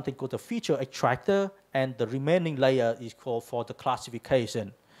into something called the feature extractor, and the remaining layer is called for the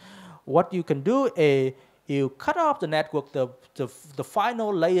classification. What you can do is you cut off the network, the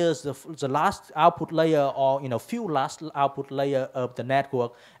final layers, the last output layer, or few last output layer of the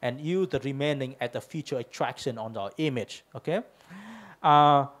network, and use the remaining as a feature extraction on the image. Okay,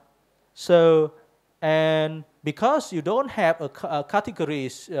 and because you don't have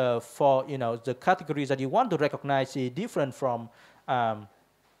categories for the categories that you want to recognize is different from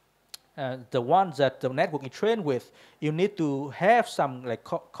the ones that the network is trained with, you need to have some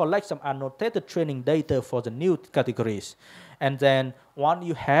collect some annotated training data for the new categories, and then once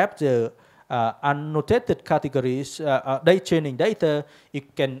you have the annotated categories training data, you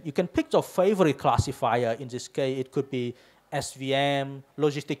can pick your favorite classifier. In this case, it could be SVM,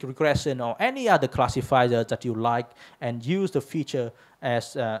 logistic regression, or any other classifier that you like, and use the feature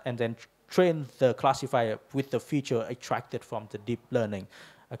as and then train the classifier with the feature extracted from the deep learning.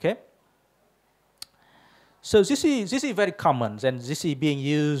 Okay. So this is very common, and this is being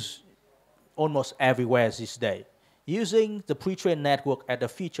used almost everywhere these days, using the pre-trained network as a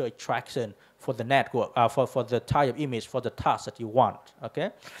feature extraction for the network, for the type of image, for the task that you want. Okay,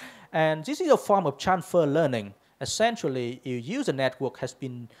 and this is a form of transfer learning. Essentially, you use a network has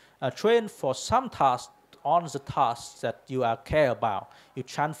been trained for some task on the tasks that you care about. You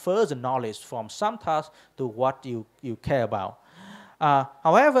transfer the knowledge from some task to what you care about.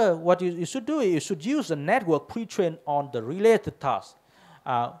 However, what you should do is you should use the network pre-trained on the related task.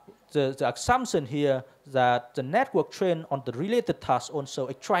 The assumption here that the network trained on the related task also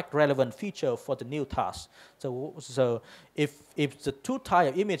extract relevant feature for the new task. So if the two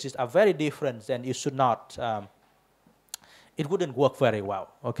type of images are very different, then you should not, it wouldn't work very well.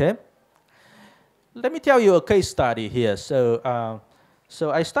 Okay. Let me tell you a case study here. So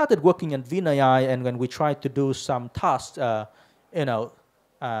I started working in VinAI, and when we tried to do some tasks, I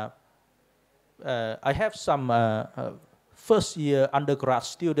have some first year undergrad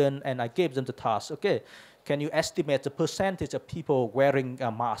student, and I gave them the task. Okay, can you estimate the percentage of people wearing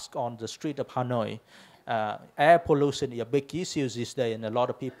a mask on the street of Hanoi? Air pollution is a big issue these days, and a lot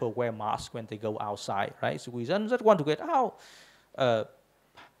of people wear masks when they go outside, right? So we just want to get out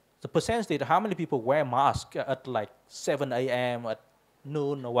the percentage, how many people wear masks at like 7 a.m., at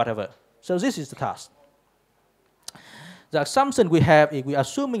noon, or whatever. So this is the task. The assumption we have is we're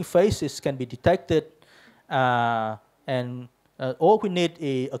assuming faces can be detected, and all we need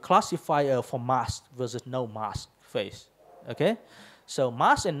is a classifier for mask versus no mask face. Okay, so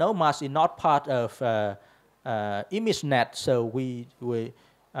mask and no mask is not part of ImageNet, so we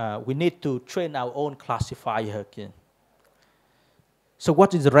need to train our own classifier again. So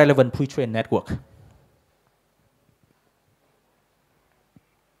what is the relevant pre-trained network?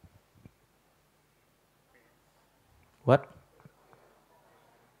 What?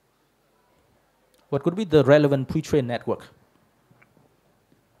 What could be the relevant pre-trained network?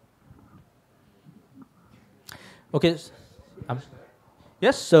 Okay.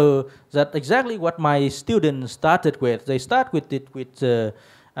 Yes, so that's exactly what my students started with. They start with it with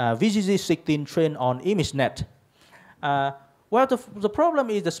VGG16 trained on ImageNet. Well, the problem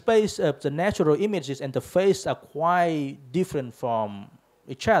is the space of the natural images and the face are quite different from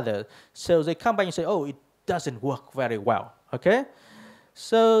each other. So they come back and say, oh, it doesn't work very well. Okay?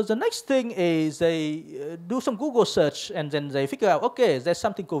 So the next thing is they do some Google search, and then they figure out, okay, there's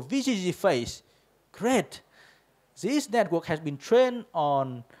something called VGG face. Great. This network has been trained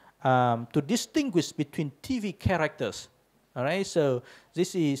on to distinguish between TV characters. All right, so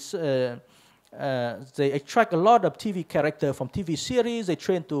this is they extract a lot of TV characters from TV series. They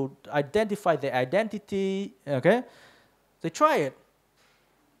train to identify their identity. Okay, they try it.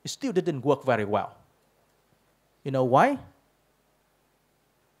 It still didn't work very well. You know why?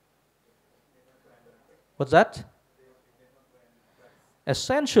 What's that?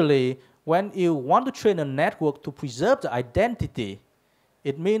 Essentially, when you want to train a network to preserve the identity,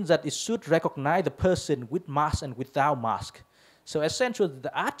 it means that it should recognize the person with mask and without mask. So essentially,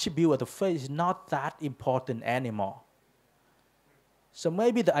 the attribute of the face is not that important anymore. So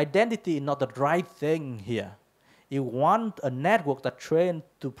maybe the identity is not the right thing here. You want a network that trained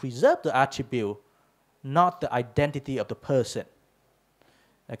to preserve the attribute, not the identity of the person.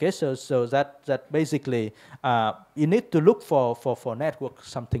 Okay, so that basically you need to look for network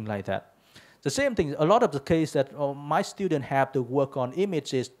something like that. The same thing. A lot of the case that my students have to work on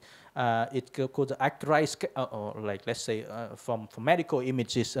images. It's called accurate, like let's say from medical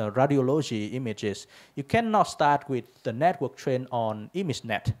images, radiology images. You cannot start with the network trained on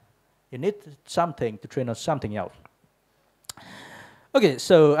ImageNet. You need something to train on something else. Okay,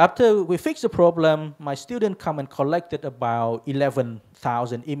 so after we fixed the problem, my student come and collected about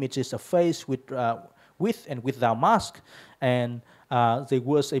 11,000 images of face with and without mask, and they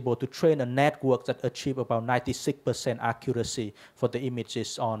was able to train a network that achieved about 96% accuracy for the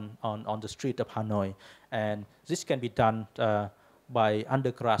images on the street of Hanoi. And this can be done by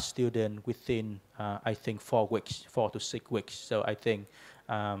undergrad student within, I think, 4 weeks, 4 to 6 weeks. So I think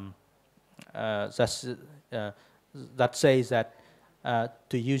that says that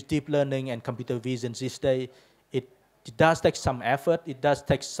to use deep learning and computer vision this day, it does take some effort. It does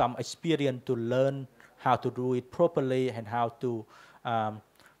take some experience to learn how to do it properly and how to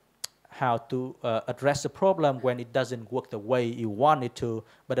address the problem when it doesn't work the way you want it to.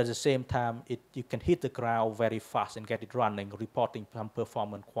 But at the same time, you can hit the ground very fast and get it running, reporting some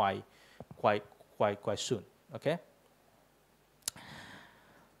performance quite soon. Okay.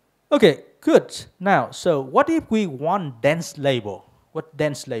 Okay, good. Now, so what if we want dense label? What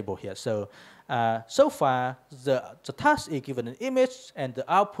dense label here? So, so far, the task is given an image and the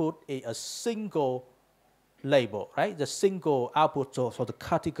output is a single label, right? The single output for the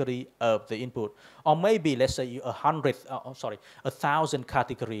category of the input. Or maybe, let's say, 1,000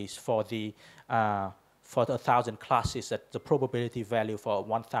 categories for the 1,000 classes, that the probability value for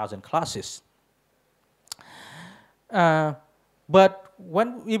 1,000 classes. But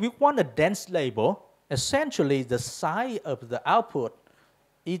if we want a dense label, essentially the size of the output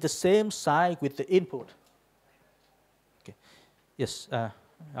is the same size with the input. Okay. Yes,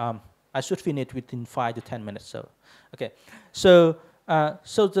 I should finish within 5 to 10 minutes. So, okay. So,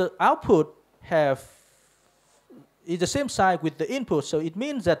 so the output is the same size with the input. So it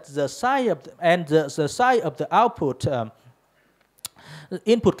means that the size of the size of the output. The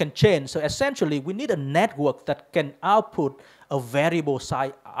input can change. So essentially, we need a network that can output a variable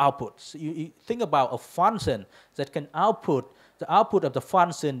size output. So you think about a function that can output, the output of the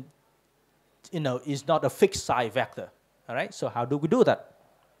function, is not a fixed size vector. All right. So how do we do that?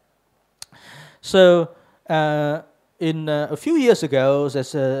 So in a few years ago,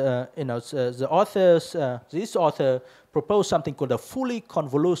 there's this author proposed something called a fully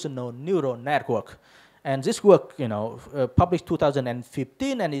convolutional neural network. And this work, published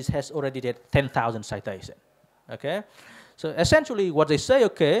 2015, and it has already had 10,000 citations. Okay, so essentially, what they say,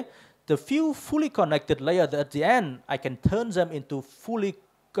 okay, the few fully connected layers at the end, I can turn them into fully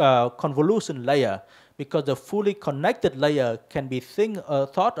convolution layer, because the fully connected layer can be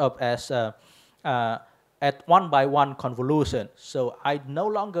thought of as at 1-by-1 convolution. So I no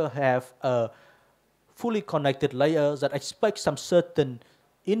longer have a fully connected layer that expects some certain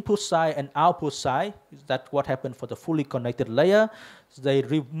input side and output side. That's what happened for the fully connected layer. They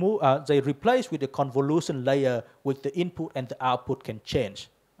replace with the convolution layer, with the input and the output can change.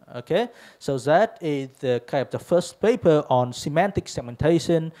 Okay, so that is the kind of the first paper on semantic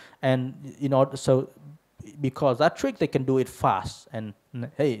segmentation, and so because that trick they can do it fast, and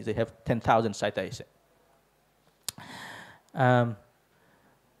hey, they have 10,000 citations. All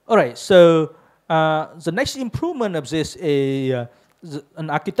right, so the next improvement of this is an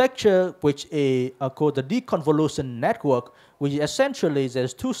architecture which is called the deconvolution network, which essentially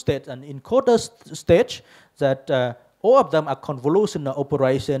there's 2 states: an encoder stage that all of them are convolutional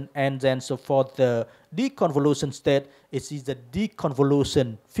operation, and then so for the deconvolution state, it is the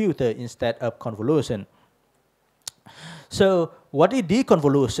deconvolution filter instead of convolution. So what is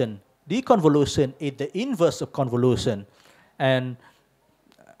deconvolution? Deconvolution is the inverse of convolution, and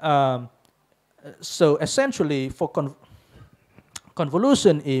so essentially for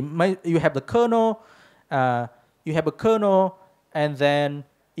convolution, you have the kernel, and then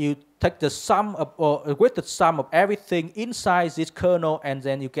you take the sum of, or with the sum of everything inside this kernel, and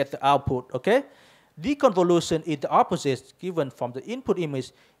then you get the output. Okay, deconvolution is the opposite. Given from the input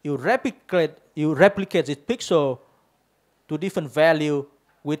image, you replicate this pixel to different value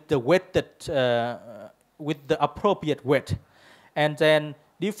with the weight with the appropriate weight, and then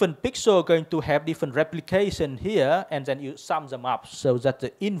different pixels going to have different replication here, and then you sum them up. So that's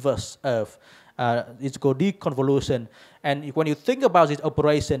the inverse of it's called deconvolution. And when you think about this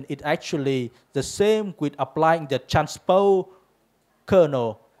operation, it's actually the same with applying the transpose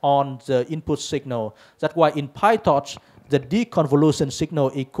kernel on the input signal. That's why in PyTorch, the deconvolution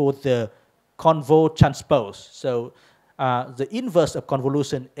signal is called the convol transpose. So the inverse of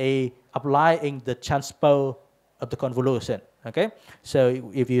convolution is applying the transpose of the convolution. Okay,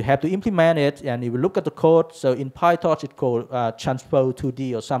 so if you have to implement it and you look at the code, so in PyTorch it's called transpose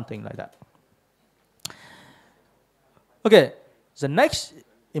 2D or something like that. Okay, the next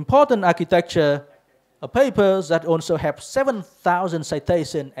important architecture, a paper that also have 7,000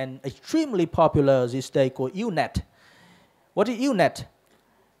 citations and extremely popular this day, called UNet. What is UNet?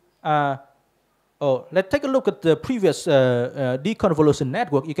 Let's take a look at the previous deconvolution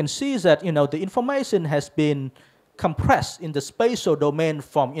network. You can see that the information has been compressed in the spatial domain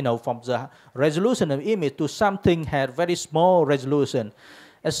from from the resolution of image to something had very small resolution.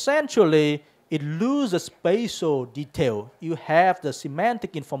 Essentially, it loses spatial detail. You have the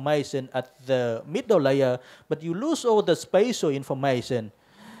semantic information at the middle layer, but you lose all the spatial information.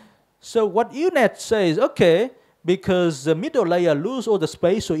 So what UNet says, okay, because the middle layer lose all the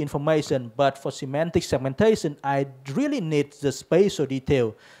spatial information, but for semantic segmentation, I really need the spatial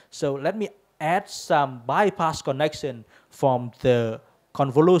detail. So let me add some bypass connection from the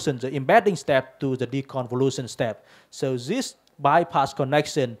convolution, the embedding step to the deconvolution step. So this bypass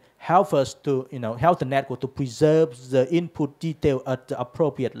connection helps us to, help the network to preserve the input detail at the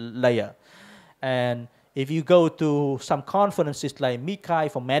appropriate layer. And if you go to some conferences like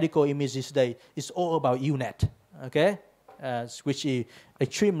MICAI for medical images today, it's all about UNet, okay? Which is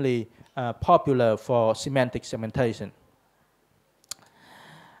extremely popular for semantic segmentation.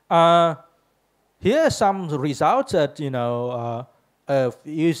 Here are some results that, of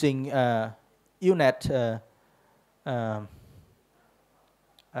using UNet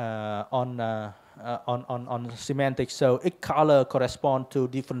on semantics. So each color corresponds to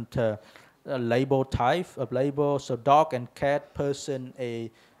different label type of label. So dog and cat, person,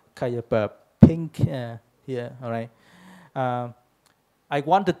 a kind of pink here, all right. I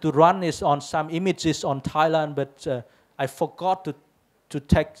wanted to run this on some images on Thailand, but I forgot to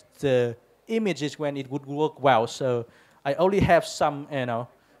take the images when it would work well. So I only have some,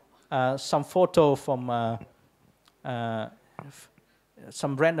 some photo from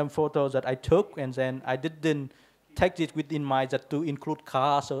some random photos that I took, and then I didn't take it within my that to include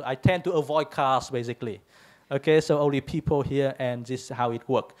cars. So I tend to avoid cars basically. Okay, so only people here, and this is how it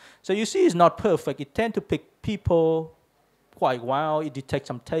works. So you see, it's not perfect. It tends to pick people quite well. It detects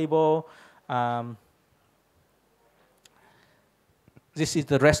some table. This is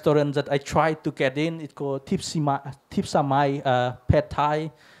the restaurant that I tried to get in. It's called Tipsamai Pad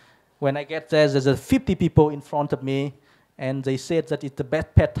Thai. When I get there, there's 50 people in front of me, and they said that it's the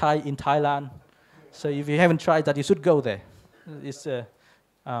best Pad Thai in Thailand. So if you haven't tried that, you should go there. It's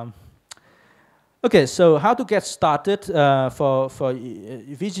okay, so how to get started for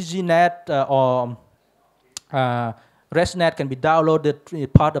VGGNet or ResNet can be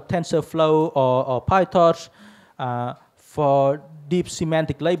downloaded part of TensorFlow or PyTorch. For deep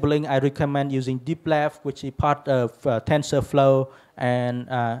semantic labeling, I recommend using DeepLab, which is part of TensorFlow, and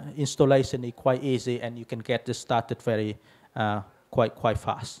installation is quite easy, and you can get this started very quite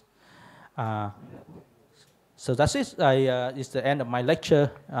fast. So that's it. It's the end of my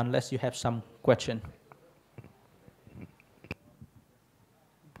lecture, unless you have some question.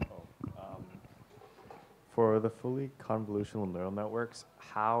 For the fully convolutional neural networks,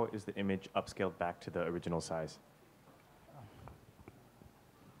 how is the image upscaled back to the original size?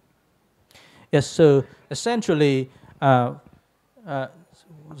 Yes, so essentially, they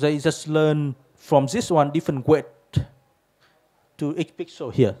just learn from this one different weight to each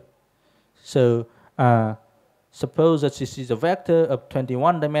pixel here. So suppose that this is a vector of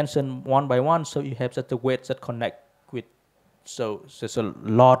 21 dimension, 1 by 1, so you have the weights that connect with, so there's a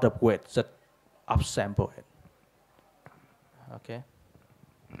lot of weights that upsample it. Okay.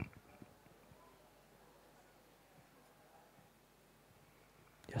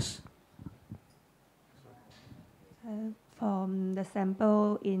 Yes. From the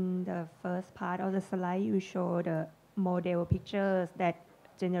sample in the first part of the slide, you show the model pictures that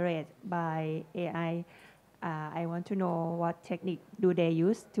generated by AI. I want to know what technique do they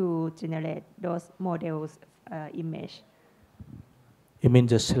use to generate those models image? You mean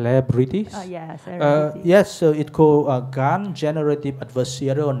the celebrities? Yeah, celebrities. Yes, so it's called GAN, Generative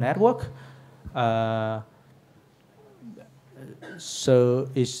Adversarial Network. So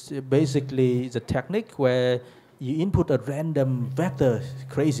it's basically the technique where you input a random vector,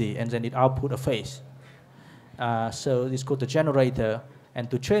 crazy, and then it output a face. So it's called the generator.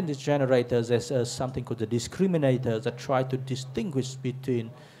 And to train this generator, there's something called the discriminator that try to distinguish between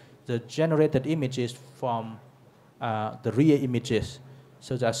the generated images from the real images.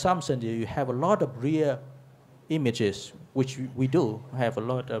 So the assumption is you have a lot of real images, which we do have a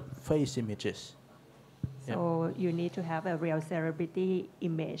lot of face images. So you need to have a real celebrity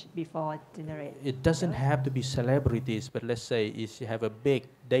image before generate. It doesn't have to be celebrities, but let's say if you have a big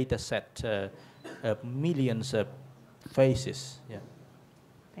data set of millions of faces. Yeah.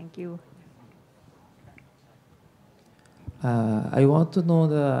 Thank you. I want to know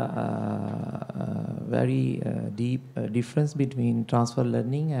the very deep difference between transfer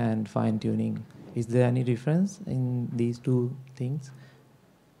learning and fine-tuning. Is there any difference in these two things?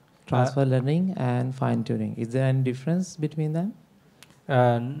 Transfer learning and fine tuning. Is there any difference between them?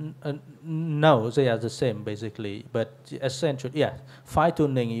 No, they are the same basically, but essentially, yeah, fine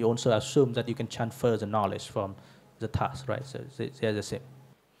tuning, you also assume that you can transfer the knowledge from the task, right? So they are the same.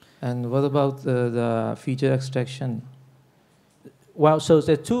 And what about the feature extraction? Well, so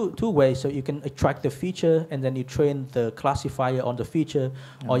there are two ways. So you can extract the feature and then you train the classifier on the feature,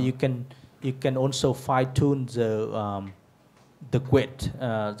 or you can also fine tune the grid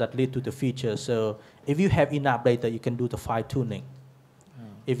that lead to the feature. So if you have enough data, you can do the fine tuning.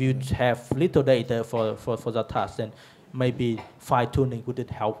 If you have little data for the task, then maybe fine tuning wouldn't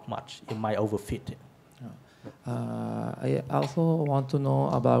help much. It might overfit it. I also want to know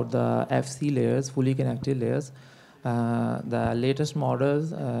about the FC layers, fully connected layers. The latest models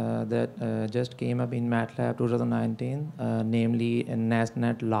that just came up in MATLAB 2019, namely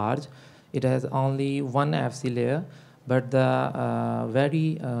NestNet Large, it has only one FC layer, but the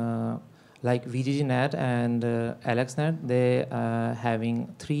very like VGGNet and LXNet, they are having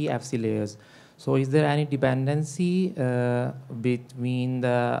 3 FC layers. So is there any dependency between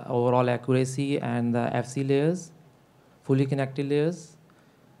the overall accuracy and the FC layers, fully connected layers?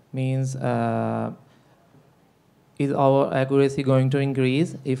 Means is our accuracy going to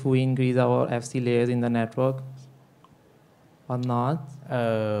increase if we increase our FC layers in the network or not?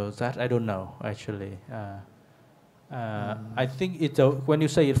 That I don't know actually. I think it's when you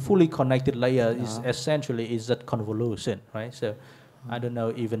say a fully connected layer is essentially is that convolution, right? So I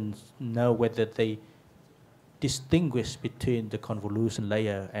don't even know whether they distinguish between the convolution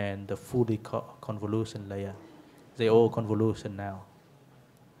layer and the fully convolution layer. They all convolution now.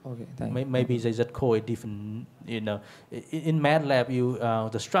 Okay, thank you. Maybe they just call it different. In MATLAB, you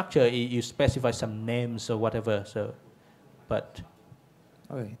the structure you specify some names or whatever. So, but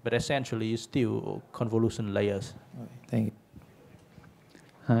essentially, it's still convolution layers. Okay, thank you.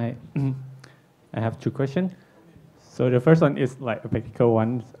 Hi, I have 2 questions. So the first one is like a practical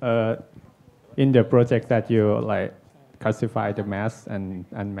one. In the project that you like classify the mass and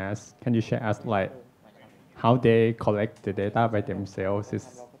unmass, can you share us like how they collect the data by themselves?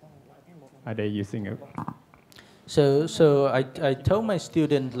 Are they using it? So I told my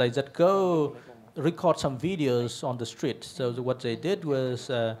student like that go record some videos on the street. So what they did was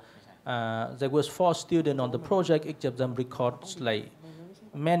there was 4 students on the project. Each of them records like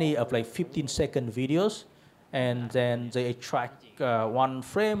many of like 15-second videos, and then they extract 1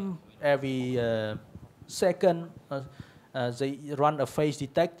 frame every second. They run a face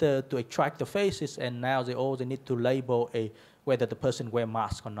detector to extract the faces, and now they need to label whether the person wear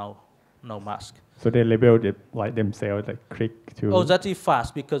mask or no mask. So they labeled it like themselves, like click to. Oh, that is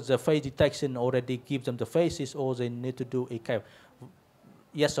fast because the face detection already gives them the faces. All they need to do is kind of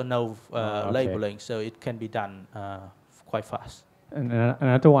yes or no labeling, so it can be done quite fast. And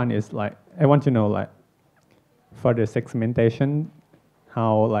another one is like I want to know like for the segmentation,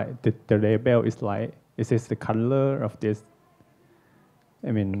 how like the label is like. Is this the color of this?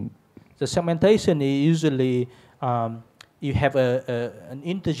 I mean, the segmentation is usually you have an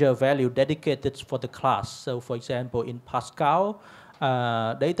integer value dedicated for the class. So, for example, in Pascal,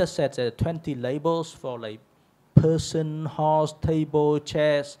 data sets 20 labels for like person, horse, table,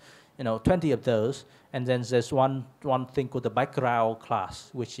 chairs, 20 of those. And then there's one thing called the background class,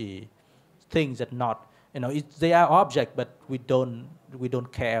 which is things that not, they are object, but we don't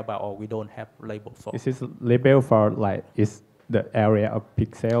care about or we don't have label for. Is this label for like is the area of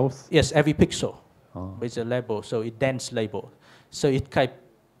pixels? Yes, every pixel is a label, so it dense label. So it's kind of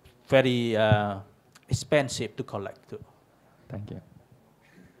very expensive to collect too. Thank you.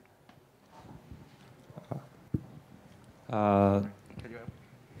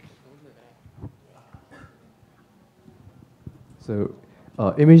 So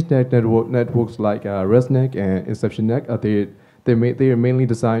image networks like ResNet and InceptionNet, they are mainly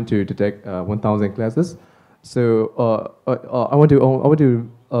designed to detect 1,000 classes. So I want to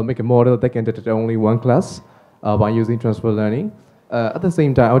make a model that can detect only 1 class by using transfer learning. At the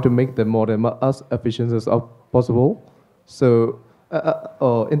same time, I want to make the model as efficient as possible. So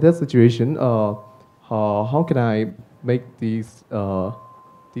in that situation, how can I make these 2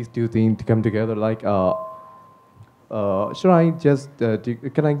 things to come together? Like, should I just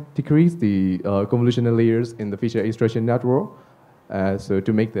can I decrease the convolutional layers in the feature extraction network, so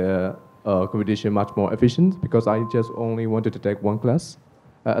to make the computation much more efficient? Because I just only want to detect 1 class.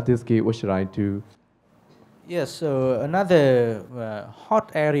 At this case, what should I do? Yes. So another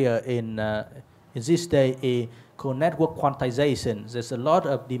hot area in this day is called network quantization. There's a lot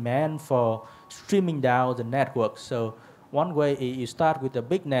of demand for streaming down the network. So one way is you start with a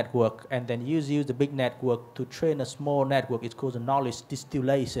big network and then use the big network to train a small network. It's called a knowledge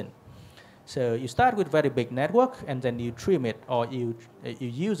distillation. So you start with very big network and then you trim it, or you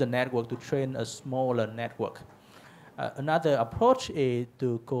use a network to train a smaller network. Another approach is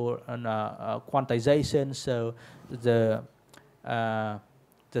to call quantization. So the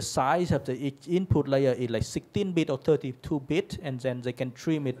size of the each input layer is like 16-bit or 32-bit, and then they can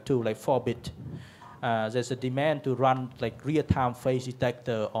trim it to like 4-bit. There's a demand to run like real-time face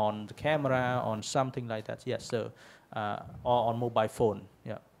detector on the camera, on something like that. Yes, so or on mobile phone.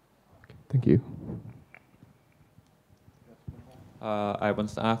 Yeah. Thank you. I want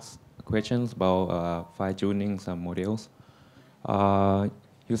to ask questions about fine-tuning some models.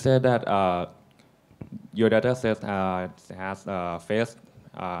 You said that your data set has a face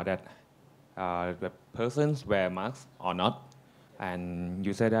that the persons wear masks or not, and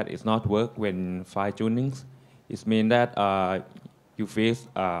you said that it's not work when fine-tuning. It means that you face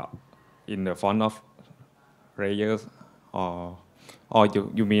in the front of layers, or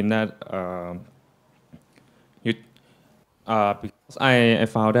you mean that you because I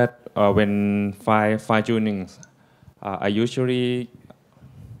found that when fine-tuning, I usually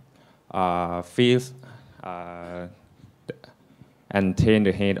freeze and train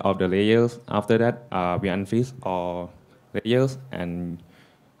the head of the layers. After that, we unfreeze all layers, and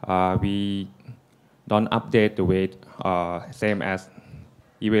we don't update the weight same as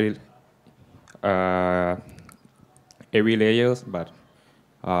every layers, but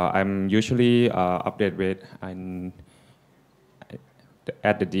I'm usually update weight and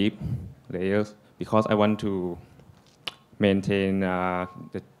at the deep layers because I want to maintain the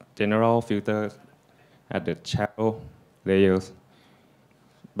general filter at the shallow layers.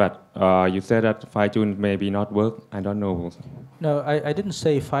 But you said that fine-tune maybe not work. I don't know. No, I didn't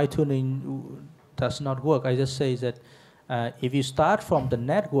say fine-tuning does not work. I just say that if you start from the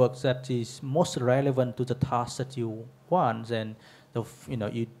network that is most relevant to the task that you want, then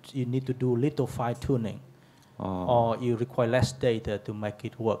you need to do little fine-tuning, or you require less data to make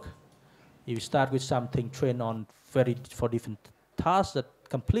it work. If you start with something trained on for different tasks that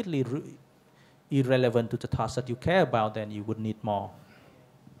completely irrelevant to the task that you care about, then you would need more,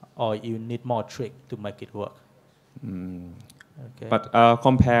 or you need more trick to make it work. Okay. But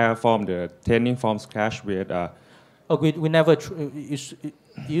compare from the training from scratch with. We never.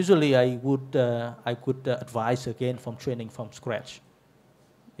 Usually, I could advise again from training from scratch.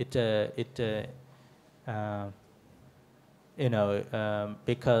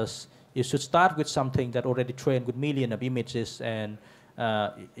 Because you should start with something that already trained with millions of images, and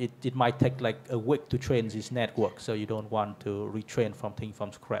it might take like a week to train this network. So you don't want to retrain something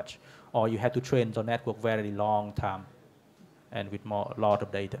from scratch, or you have to train the network very long time, and with a lot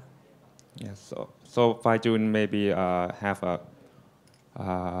of data. Yes. So fine-tune maybe have a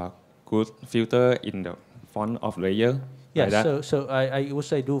good filter in the front of layer. Yes. Like so I would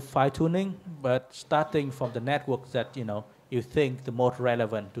say do fine-tuning, but starting from the network that you think the most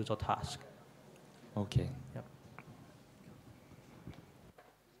relevant to the task. Okay. Yep.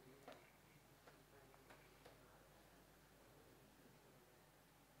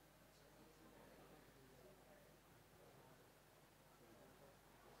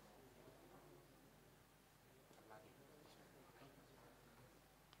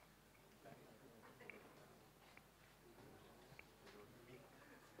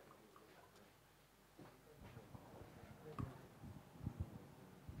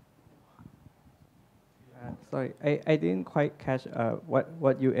 Sorry, I didn't quite catch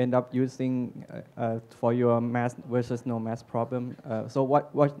what you end up using for your mass versus no mass problem. So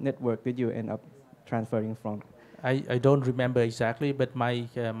what network did you end up transferring from? I don't remember exactly, but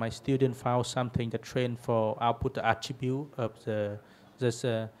my student found something that trained for output attribute of this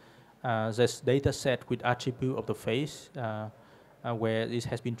data set with attribute of the face, where it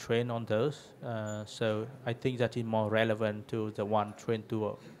has been trained on those. So I think that is more relevant to the one trained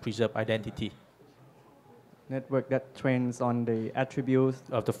to preserve identity. Network that trains on the attributes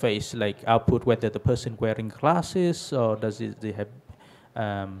of the face, like output whether the person wearing glasses, or they have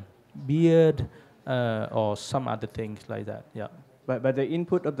beard, or some other things like that. Yeah. But the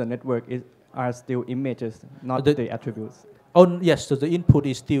input of the network are still images, not the attributes. Oh yes, so the input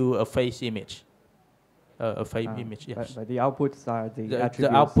is still a face image. A face image. Yes. But the outputs are the attributes.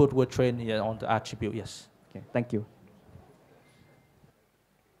 The output were trained on the attribute. Yes. Okay. Thank you.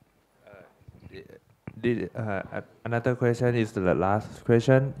 Another question is the last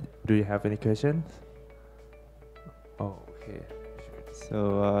question. Do you have any questions? Oh, okay.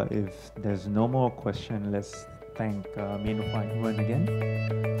 So if there's no more question, let's thank Minh, Hoai, Nguyen again.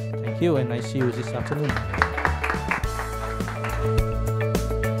 Thank you, and I see you this afternoon.